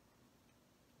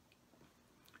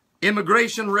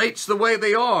 Immigration rates the way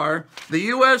they are, the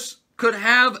U.S. could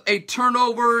have a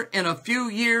turnover in a few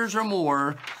years or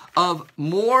more of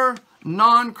more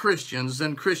non-Christians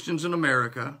than Christians in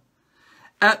America.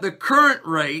 At the current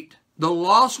rate, the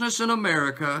lostness in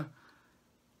America,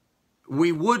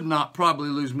 we would not probably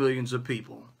lose millions of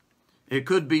people. It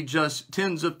could be just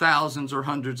tens of thousands or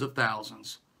hundreds of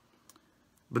thousands.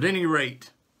 But at any rate,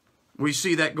 we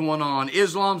see that going on.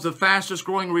 Islam's the fastest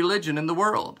growing religion in the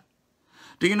world.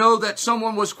 Do you know that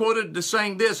someone was quoted as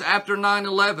saying this after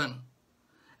 9/11?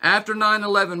 After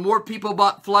 9/11, more people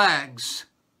bought flags,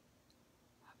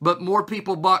 but more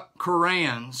people bought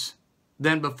Korans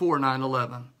than before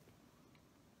 9/11.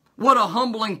 What a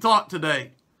humbling thought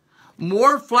today.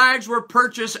 More flags were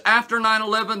purchased after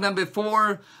 9/11 than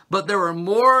before, but there were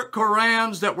more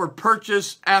Korans that were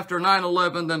purchased after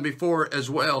 9/11 than before as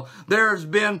well. There has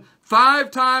been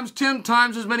 5 times, 10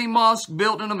 times as many mosques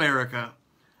built in America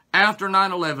after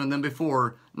 9/11 than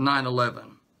before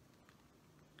 9/11.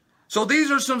 So these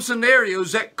are some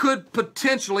scenarios that could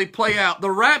potentially play out.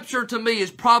 The rapture to me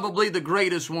is probably the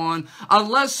greatest one,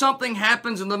 unless something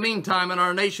happens in the meantime and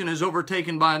our nation is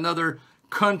overtaken by another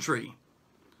country.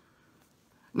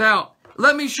 Now,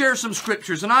 let me share some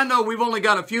scriptures. And I know we've only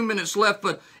got a few minutes left,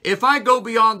 but if I go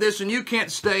beyond this and you can't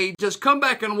stay, just come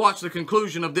back and watch the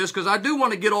conclusion of this, because I do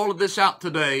want to get all of this out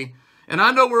today. And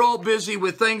I know we're all busy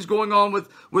with things going on with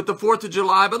the 4th of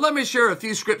July, but let me share a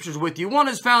few scriptures with you. One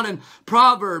is found in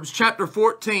Proverbs chapter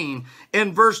 14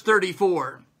 and verse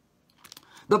 34.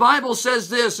 The Bible says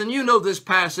this, and you know this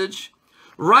passage: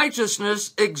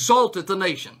 righteousness exalteth the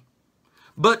nation,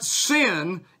 but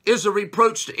sin is a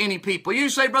reproach to any people. You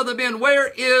say, Brother Ben,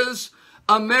 where is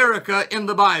America in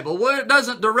the Bible? Well, it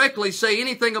doesn't directly say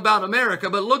anything about America,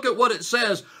 but look at what it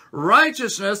says.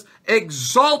 Righteousness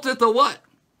exalteth a what?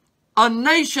 A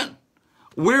nation.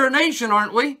 We're a nation,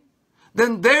 aren't we?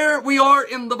 Then there we are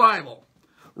in the Bible.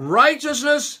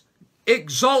 Righteousness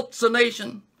exalts a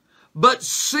nation, but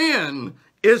sin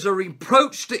is a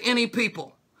reproach to any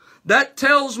people. That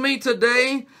tells me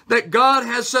today that God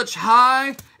has such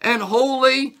high and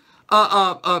holy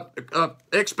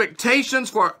expectations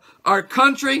for our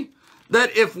country,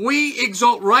 that if we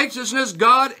exalt righteousness,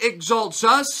 God exalts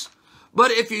us.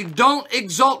 But if you don't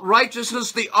exalt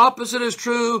righteousness, the opposite is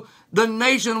true. The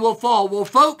nation will fall. Well,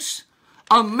 folks,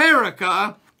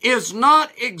 America is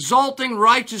not exalting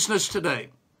righteousness today.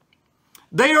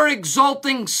 They are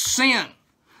exalting sin.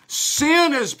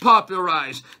 Sin is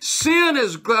popularized. Sin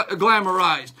is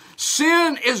glamorized.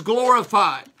 Sin is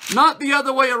glorified, not the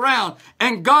other way around.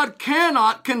 And God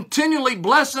cannot continually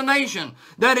bless a nation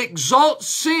that exalts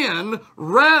sin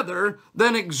rather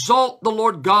than exalt the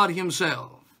Lord God himself.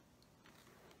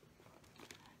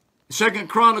 2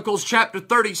 Chronicles chapter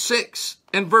 36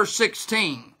 and verse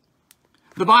 16.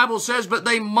 The Bible says, but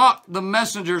they mocked the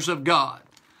messengers of God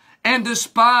and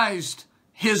despised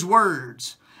his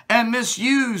words and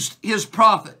misused his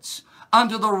prophets.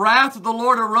 Unto the wrath of the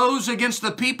Lord arose against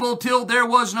the people till there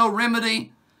was no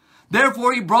remedy.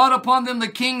 Therefore he brought upon them the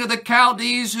king of the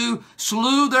Chaldees, who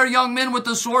slew their young men with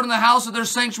the sword in the house of their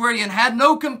sanctuary, and had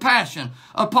no compassion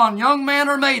upon young man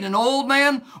or maiden, old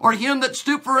man or him that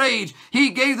stooped for age. He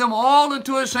gave them all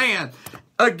into his hand.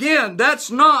 Again,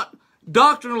 that's not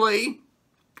doctrinally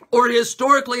or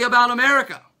historically about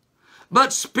America.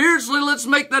 But spiritually, let's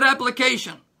make that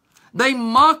application. They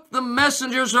mocked the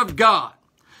messengers of God.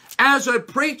 As a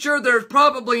preacher, there's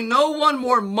probably no one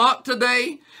more mocked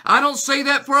today. I don't say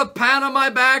that for a pat on my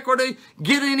back or to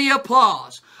get any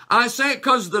applause. I say it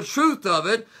because the truth of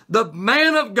it, the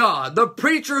man of God, the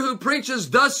preacher who preaches,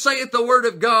 thus saith the word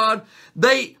of God,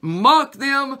 they mock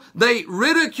them, they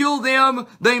ridicule them,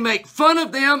 they make fun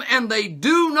of them, and they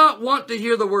do not want to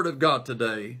hear the word of God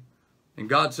today. And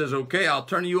God says, okay, I'll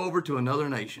turn you over to another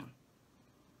nation.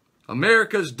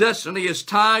 America's destiny is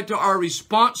tied to our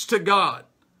response to God,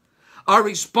 our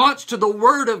response to the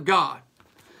Word of God.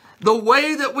 The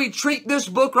way that we treat this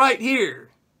book right here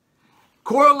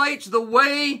corresponds the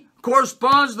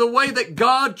way that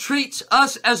God treats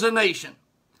us as a nation.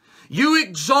 You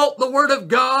exalt the Word of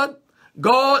God,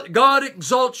 God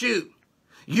exalts you.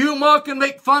 You mock and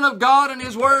make fun of God and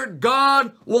His Word,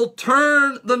 God will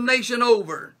turn the nation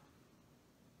over.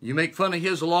 You make fun of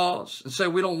His laws and say,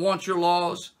 we don't want your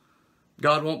laws,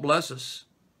 God won't bless us.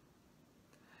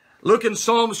 Look in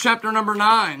Psalms chapter number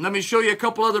 9. Let me show you a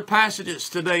couple other passages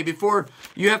today before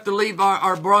you have to leave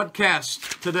our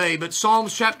broadcast today. But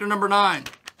Psalms chapter number 9.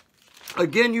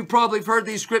 Again, you probably have heard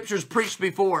these scriptures preached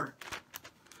before.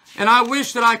 And I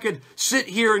wish that I could sit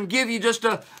here and give you just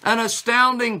an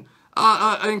astounding,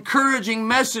 encouraging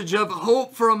message of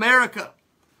hope for America.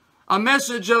 A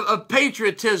message of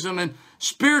patriotism and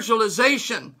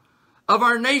spiritualization of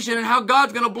our nation and how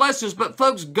God's going to bless us. But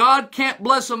folks, God can't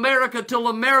bless America till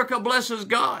America blesses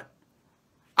God.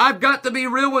 I've got to be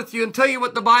real with you and tell you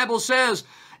what the Bible says.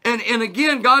 And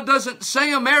again, God doesn't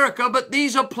say America, but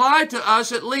these apply to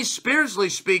us, at least spiritually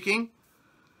speaking.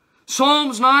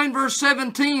 Psalms 9 verse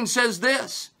 17 says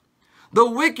this: the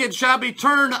wicked shall be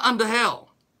turned unto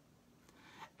hell,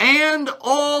 and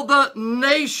all the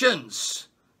nations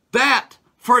that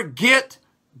forget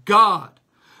God.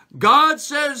 God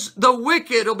says the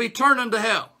wicked will be turned into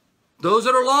hell. Those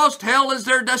that are lost, hell is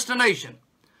their destination.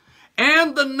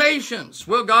 And the nations.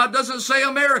 Well, God doesn't say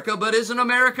America, but isn't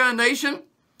America a nation?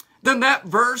 Then that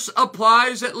verse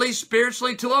applies at least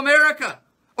spiritually to America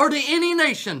or to any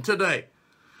nation today.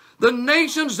 The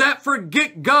nations that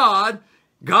forget God,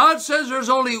 God says there's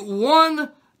only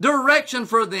one direction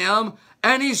for them,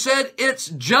 and He said it's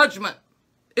judgment.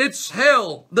 It's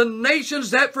hell. The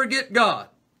nations that forget God.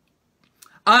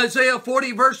 Isaiah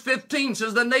 40 verse 15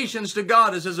 says the nations to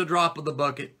God is as a drop of the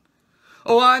bucket.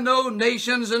 Oh, I know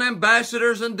nations and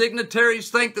ambassadors and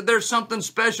dignitaries think that there's something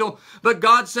special, but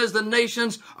God says the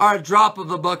nations are a drop of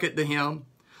the bucket to Him.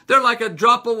 They're like a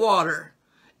drop of water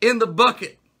in the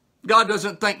bucket. God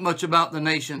doesn't think much about the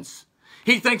nations.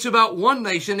 He thinks about one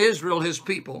nation, Israel, His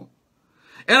people.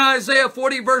 In Isaiah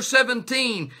 40 verse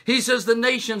 17, he says the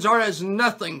nations are as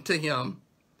nothing to him.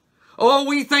 Oh,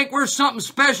 we think we're something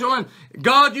special, and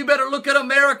God, you better look at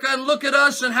America and look at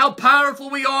us and how powerful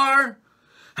we are.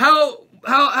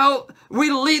 How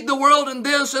we lead the world in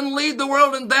this and lead the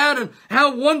world in that, and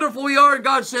how wonderful we are.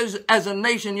 God says, as a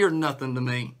nation, you're nothing to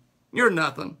me. You're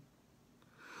nothing.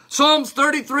 Psalms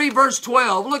 33 verse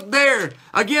 12. Look there.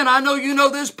 Again, I know you know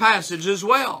this passage as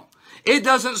well. It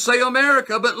doesn't say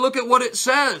America, but look at what it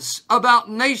says about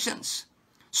nations.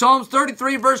 Psalms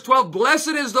 33 verse 12. Blessed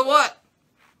is the what?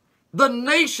 The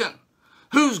nation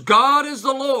whose God is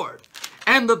the Lord,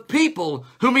 and the people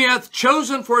whom he hath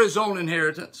chosen for his own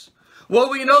inheritance. Well,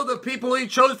 we know the people he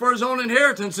chose for his own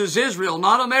inheritance is Israel,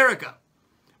 not America.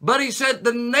 But he said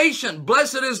the nation,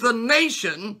 blessed is the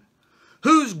nation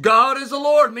whose God is the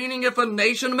Lord. Meaning if a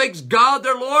nation makes God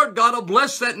their Lord, God will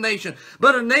bless that nation.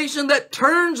 But a nation that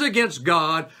turns against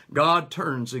God, God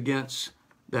turns against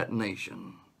that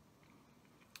nation.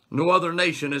 No other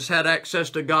nation has had access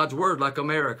to God's word like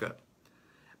America.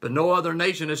 But no other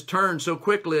nation has turned so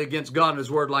quickly against God and his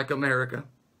word like America.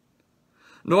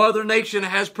 No other nation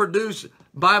has produced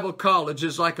Bible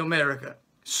colleges like America,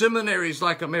 seminaries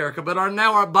like America. But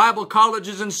now our Bible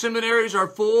colleges and seminaries are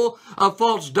full of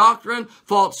false doctrine,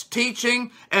 false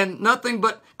teaching, and nothing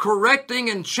but correcting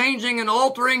and changing and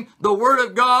altering the Word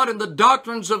of God and the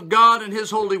doctrines of God and his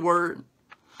holy word.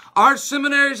 Our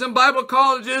seminaries and Bible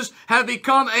colleges have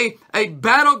become a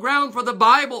battleground for the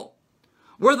Bible,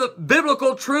 where the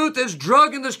biblical truth is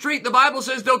drug in the street. The Bible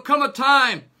says there'll come a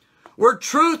time where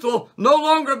truth will no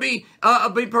longer be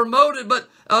promoted, but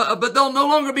they'll no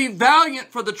longer be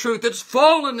valiant for the truth. It's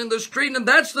fallen in the street, and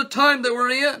that's the time that we're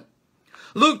in.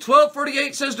 Luke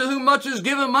 12:48 says, to whom much is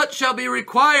given, much shall be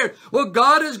required. Well,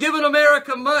 God has given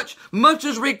America much. Much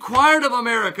is required of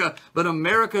America, but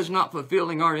America is not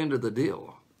fulfilling our end of the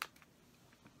deal.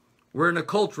 We're in a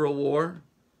cultural war.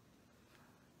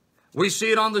 We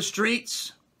see it on the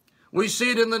streets. We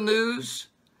see it in the news.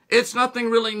 It's nothing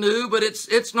really new, but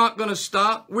it's not going to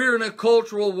stop. We're in a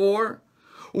cultural war.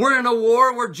 We're in a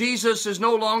war where Jesus is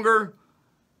no longer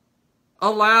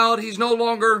allowed. He's no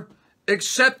longer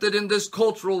accepted in this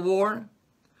cultural war.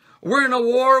 We're in a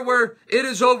war where it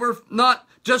is over not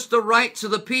just the rights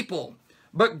of the people,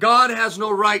 but God has no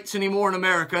rights anymore in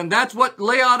America. And that's what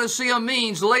Laodicea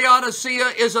means.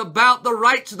 Laodicea is about the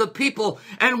rights of the people.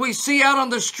 And we see out on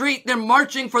the street them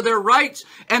marching for their rights.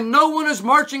 And no one is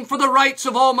marching for the rights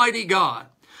of Almighty God.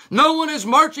 No one is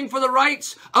marching for the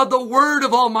rights of the Word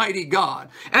of Almighty God.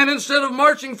 And instead of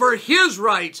marching for His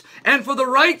rights and for the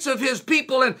rights of His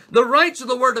people and the rights of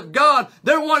the Word of God,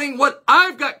 they're wanting what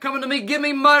I've got coming to me. Give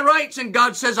me my rights. And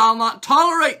God says, I'll not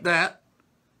tolerate that.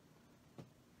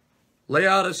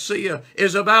 Laodicea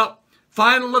is about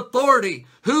final authority.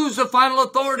 Who's the final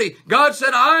authority? God said,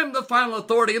 I'm the final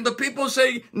authority. And the people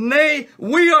say, nay,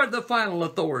 we are the final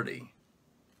authority.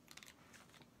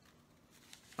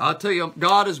 I'll tell you,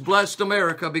 God has blessed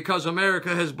America because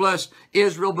America has blessed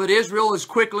Israel. But Israel is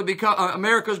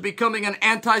America is becoming an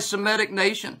anti-Semitic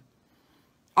nation.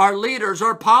 Our leaders,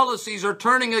 our policies are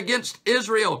turning against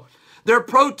Israel. They're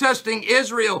protesting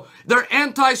Israel. They're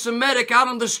anti-Semitic out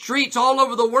on the streets all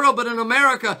over the world. But in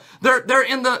America, they're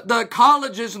in the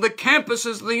colleges and the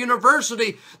campuses and the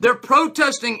university. They're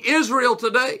protesting Israel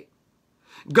today.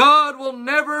 God will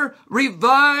never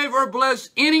revive or bless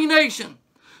any nation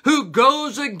who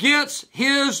goes against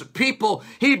His people.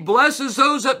 He blesses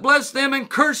those that bless them and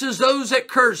curses those that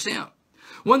curse Him.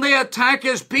 When they attack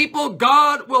His people,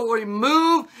 God will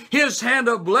remove His hand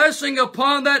of blessing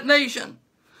upon that nation.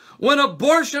 When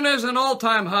abortion is an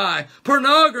all-time high,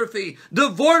 pornography,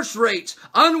 divorce rates,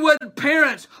 unwed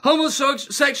parents,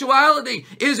 homosexuality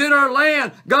is in our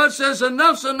land, God says,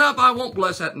 enough's enough, I won't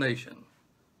bless that nation.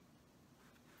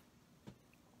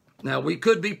 Now, we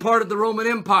could be part of the Roman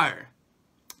Empire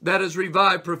that is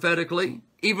revived prophetically,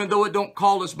 even though it don't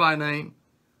call us by name.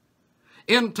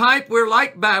 In type, we're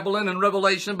like Babylon in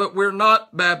Revelation, but we're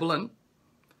not Babylon.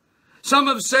 Some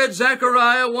have said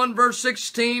Zechariah 1 verse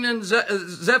 16 and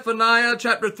Zephaniah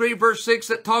chapter 3 verse 6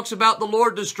 that talks about the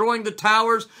Lord destroying the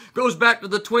towers, goes back to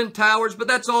the twin towers, but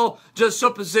that's all just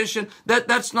supposition.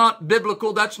 That's not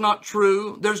biblical. That's not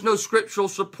true. There's no scriptural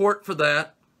support for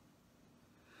that.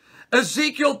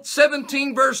 Ezekiel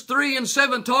 17 verse 3 and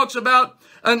 7 talks about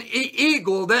an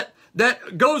eagle that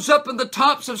goes up in the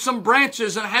tops of some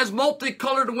branches and has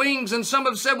multicolored wings. And some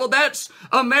have said, well, that's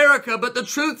America. But the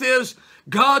truth is,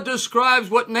 God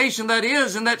describes what nation that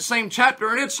is in that same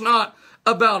chapter, and it's not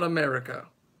about America.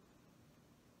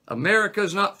 America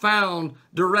is not found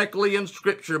directly in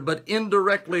Scripture, but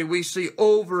indirectly we see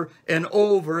over and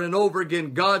over and over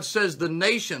again. God says the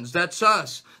nations, that's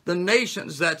us. The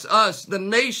nations, that's us. The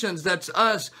nations, that's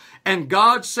us. And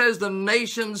God says the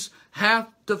nations have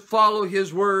to follow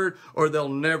His word or they'll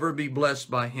never be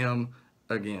blessed by Him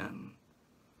again.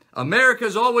 America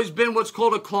has always been what's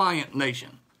called a client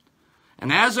nation.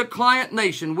 And as a client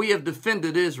nation, we have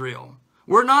defended Israel.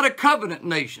 We're not a covenant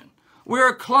nation. We're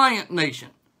a client nation.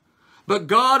 But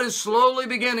God is slowly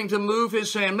beginning to move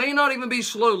His hand, may not even be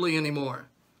slowly anymore,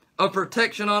 of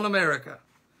protection on America.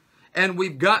 And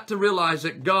we've got to realize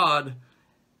that God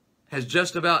has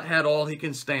just about had all He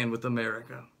can stand with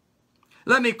America.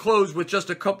 Let me close with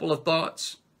just a couple of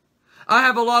thoughts. I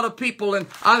have a lot of people and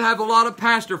I have a lot of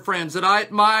pastor friends that I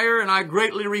admire and I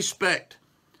greatly respect.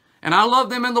 And I love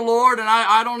them in the Lord, and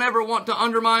I don't ever want to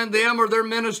undermine them or their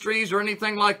ministries or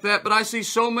anything like that. But I see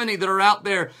so many that are out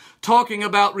there talking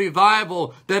about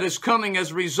revival that is coming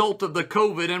as a result of the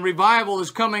COVID. And revival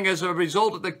is coming as a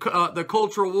result of the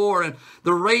cultural war and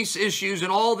the race issues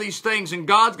and all these things. And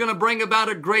God's going to bring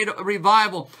about a great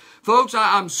revival. Folks,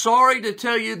 I'm sorry to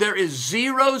tell you there is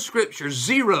zero scripture,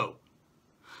 zero,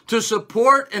 to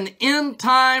support an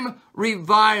end-time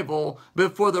revival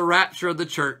before the rapture of the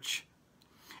church.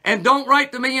 And don't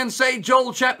write to me and say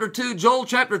Joel chapter 2. Joel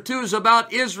chapter 2 is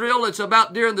about Israel. It's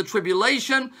about during the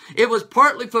tribulation. It was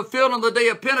partly fulfilled on the day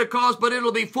of Pentecost, but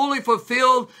it'll be fully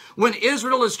fulfilled when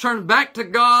Israel is turned back to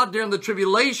God during the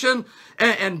tribulation.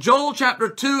 And Joel chapter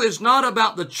 2 is not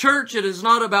about the church. It is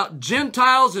not about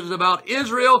Gentiles. It is about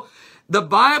Israel. The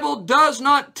Bible does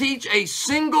not teach a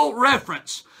single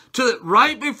reference to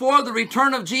right before the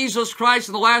return of Jesus Christ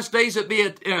in the last days. It be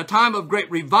a time of great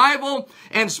revival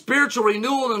and spiritual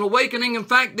renewal and awakening. In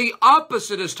fact, the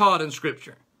opposite is taught in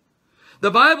Scripture. The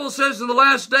Bible says in the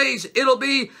last days it'll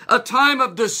be a time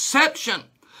of deception,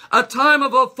 a time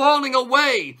of a falling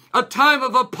away, a time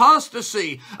of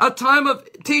apostasy, a time of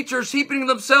teachers heaping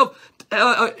themselves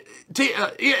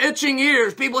itching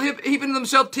ears, people heaping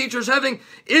themselves teachers having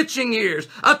itching ears,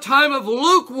 a time of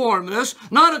lukewarmness,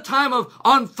 not a time of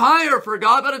on fire for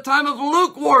God, but a time of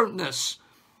lukewarmness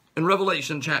in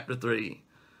Revelation chapter 3,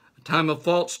 a time of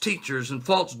false teachers and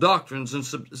false doctrines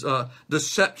and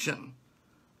deception.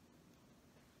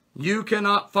 You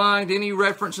cannot find any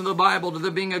reference in the Bible to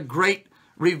there being a great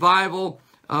revival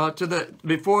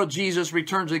before Jesus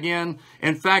returns again.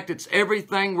 In fact, it's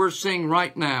everything we're seeing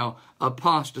right now: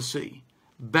 apostasy,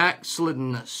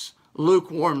 backsliddenness,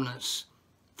 lukewarmness,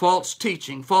 false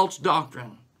teaching, false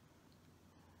doctrine.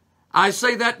 I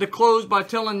say that to close by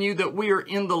telling you that we are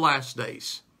in the last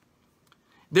days.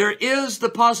 There is the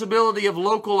possibility of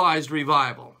localized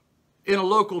revival in a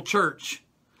local church.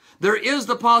 There is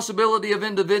the possibility of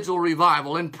individual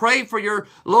revival, and pray for your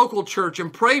local church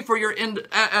and pray for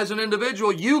as an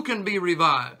individual, you can be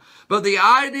revived. But the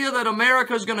idea that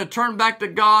America is going to turn back to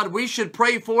God, we should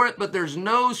pray for it, but there's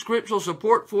no scriptural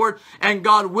support for it, and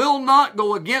God will not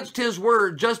go against His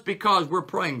word just because we're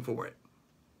praying for it.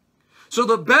 So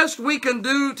the best we can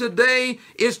do today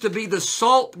is to be the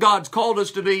salt God's called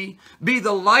us to be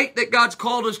the light that God's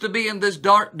called us to be in this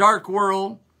dark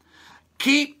world.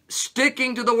 Keep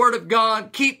sticking to the Word of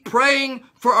God. Keep praying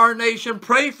for our nation.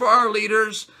 Pray for our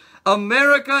leaders.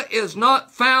 America is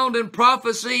not found in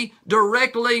prophecy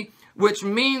directly, which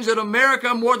means that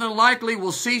America more than likely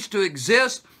will cease to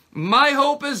exist. My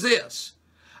hope is this.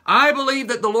 I believe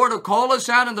that the Lord will call us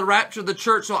out in the rapture of the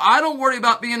church, so I don't worry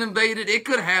about being invaded. It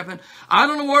could happen. I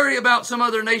don't worry about some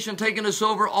other nation taking us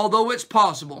over, although it's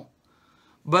possible.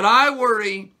 But I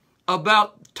worry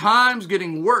about times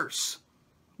getting worse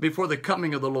before the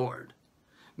coming of the Lord.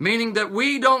 Meaning that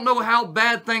we don't know how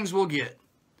bad things will get.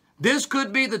 This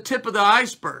could be the tip of the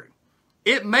iceberg.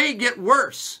 It may get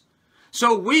worse.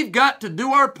 So we've got to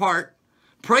do our part.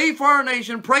 Pray for our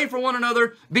nation. Pray for one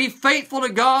another. Be faithful to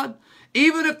God.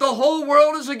 Even if the whole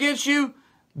world is against you,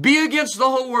 be against the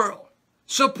whole world.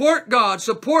 Support God.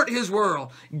 Support His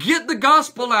world. Get the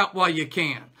gospel out while you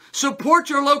can.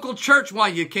 Support your local church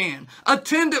while you can.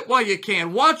 Attend it while you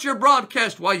can. Watch your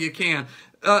broadcast while you can.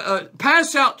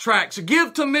 Pass out tracts.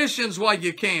 Give to missions while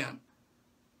you can.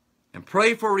 And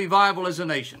pray for revival as a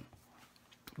nation.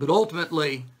 But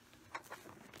ultimately,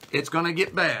 it's going to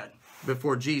get bad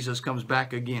before Jesus comes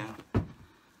back again.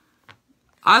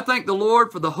 I thank the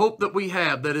Lord for the hope that we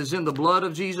have that is in the blood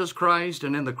of Jesus Christ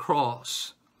and in the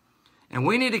cross. And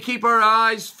we need to keep our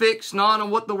eyes fixed not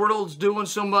on what the world's doing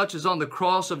so much as on the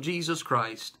cross of Jesus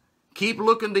Christ. Keep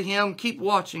looking to Him. Keep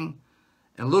watching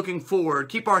and looking forward.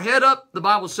 Keep our head up. The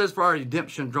Bible says, for our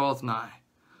redemption draweth nigh.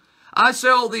 I say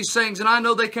all these things, and I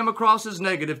know they come across as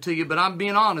negative to you, but I'm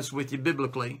being honest with you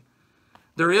biblically.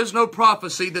 There is no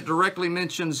prophecy that directly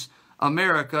mentions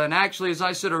America. And actually, as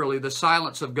I said earlier, the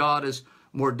silence of God is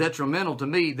more detrimental to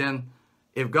me than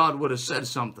if God would have said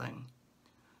something.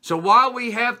 So while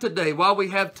we have today, while we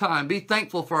have time, be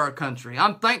thankful for our country.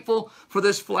 I'm thankful for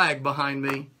this flag behind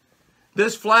me.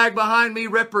 This flag behind me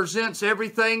represents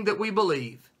everything that we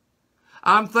believe.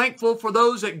 I'm thankful for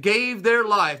those that gave their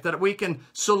life, that we can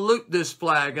salute this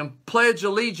flag and pledge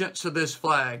allegiance to this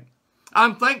flag.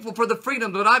 I'm thankful for the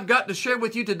freedom that I've got to share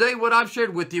with you today what I've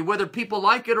shared with you, whether people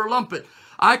like it or lump it.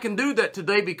 I can do that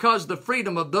today because of the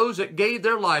freedom of those that gave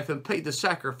their life and paid the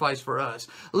sacrifice for us.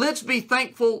 Let's be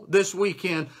thankful this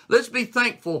weekend. Let's be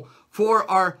thankful for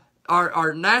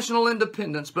our national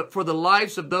independence, but for the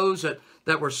lives of those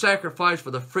that were sacrificed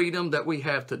for the freedom that we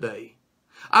have today.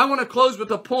 I want to close with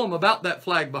a poem about that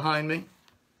flag behind me.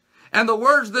 And the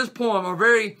words of this poem are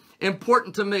very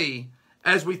important to me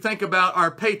as we think about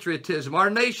our patriotism, our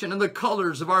nation, and the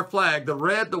colors of our flag, the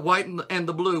red, the white, and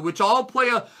the blue, which all play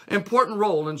an important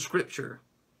role in Scripture.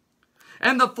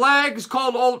 And the flag is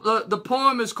called, the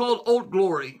poem is called Old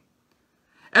Glory.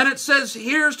 And it says,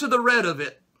 here's to the red of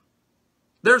it.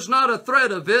 There's not a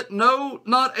thread of it, no,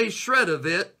 not a shred of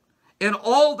it, in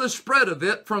all the spread of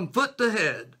it from foot to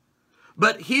head.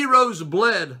 But heroes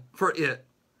bled for it,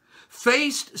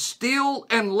 faced steel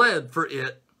and lead for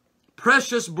it.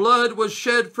 Precious blood was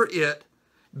shed for it,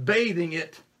 bathing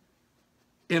it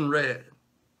in red.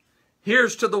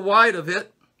 Here's to the white of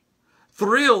it,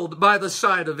 thrilled by the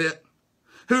sight of it,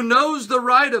 who knows the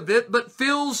right of it, but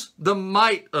feels the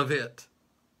might of it.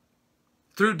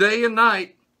 Through day and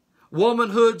night,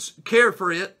 womanhood's care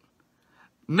for it,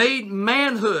 made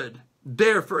manhood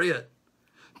dare for it,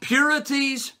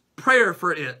 purity's prayer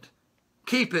for it,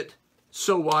 keep it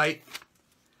so white.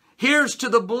 Here's to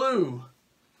the blue.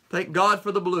 Thank God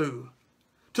for the blue.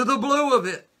 To the blue of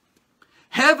it,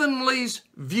 heavenly's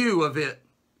view of it,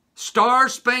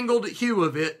 star-spangled hue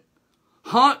of it,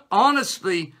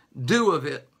 honestly dew of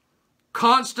it,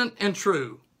 constant and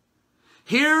true.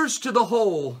 Here's to the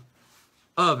whole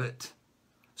of it,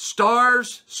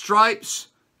 stars, stripes,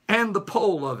 and the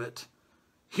pole of it.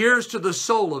 Here's to the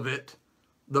soul of it,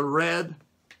 the red,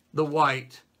 the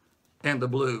white, and the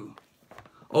blue.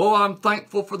 Oh, I'm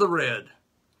thankful for the red.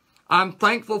 I'm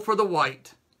thankful for the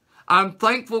white. I'm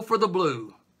thankful for the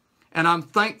blue. And I'm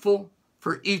thankful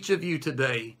for each of you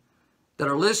today that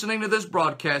are listening to this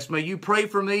broadcast. May you pray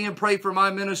for me and pray for my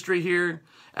ministry here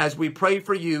as we pray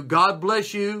for you. God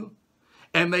bless you.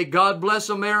 And may God bless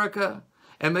America.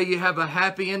 And may you have a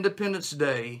happy Independence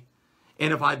Day.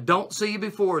 And if I don't see you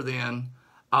before then,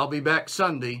 I'll be back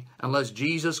Sunday unless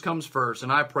Jesus comes first.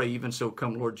 And I pray even so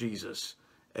come Lord Jesus.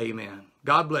 Amen.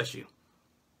 God bless you.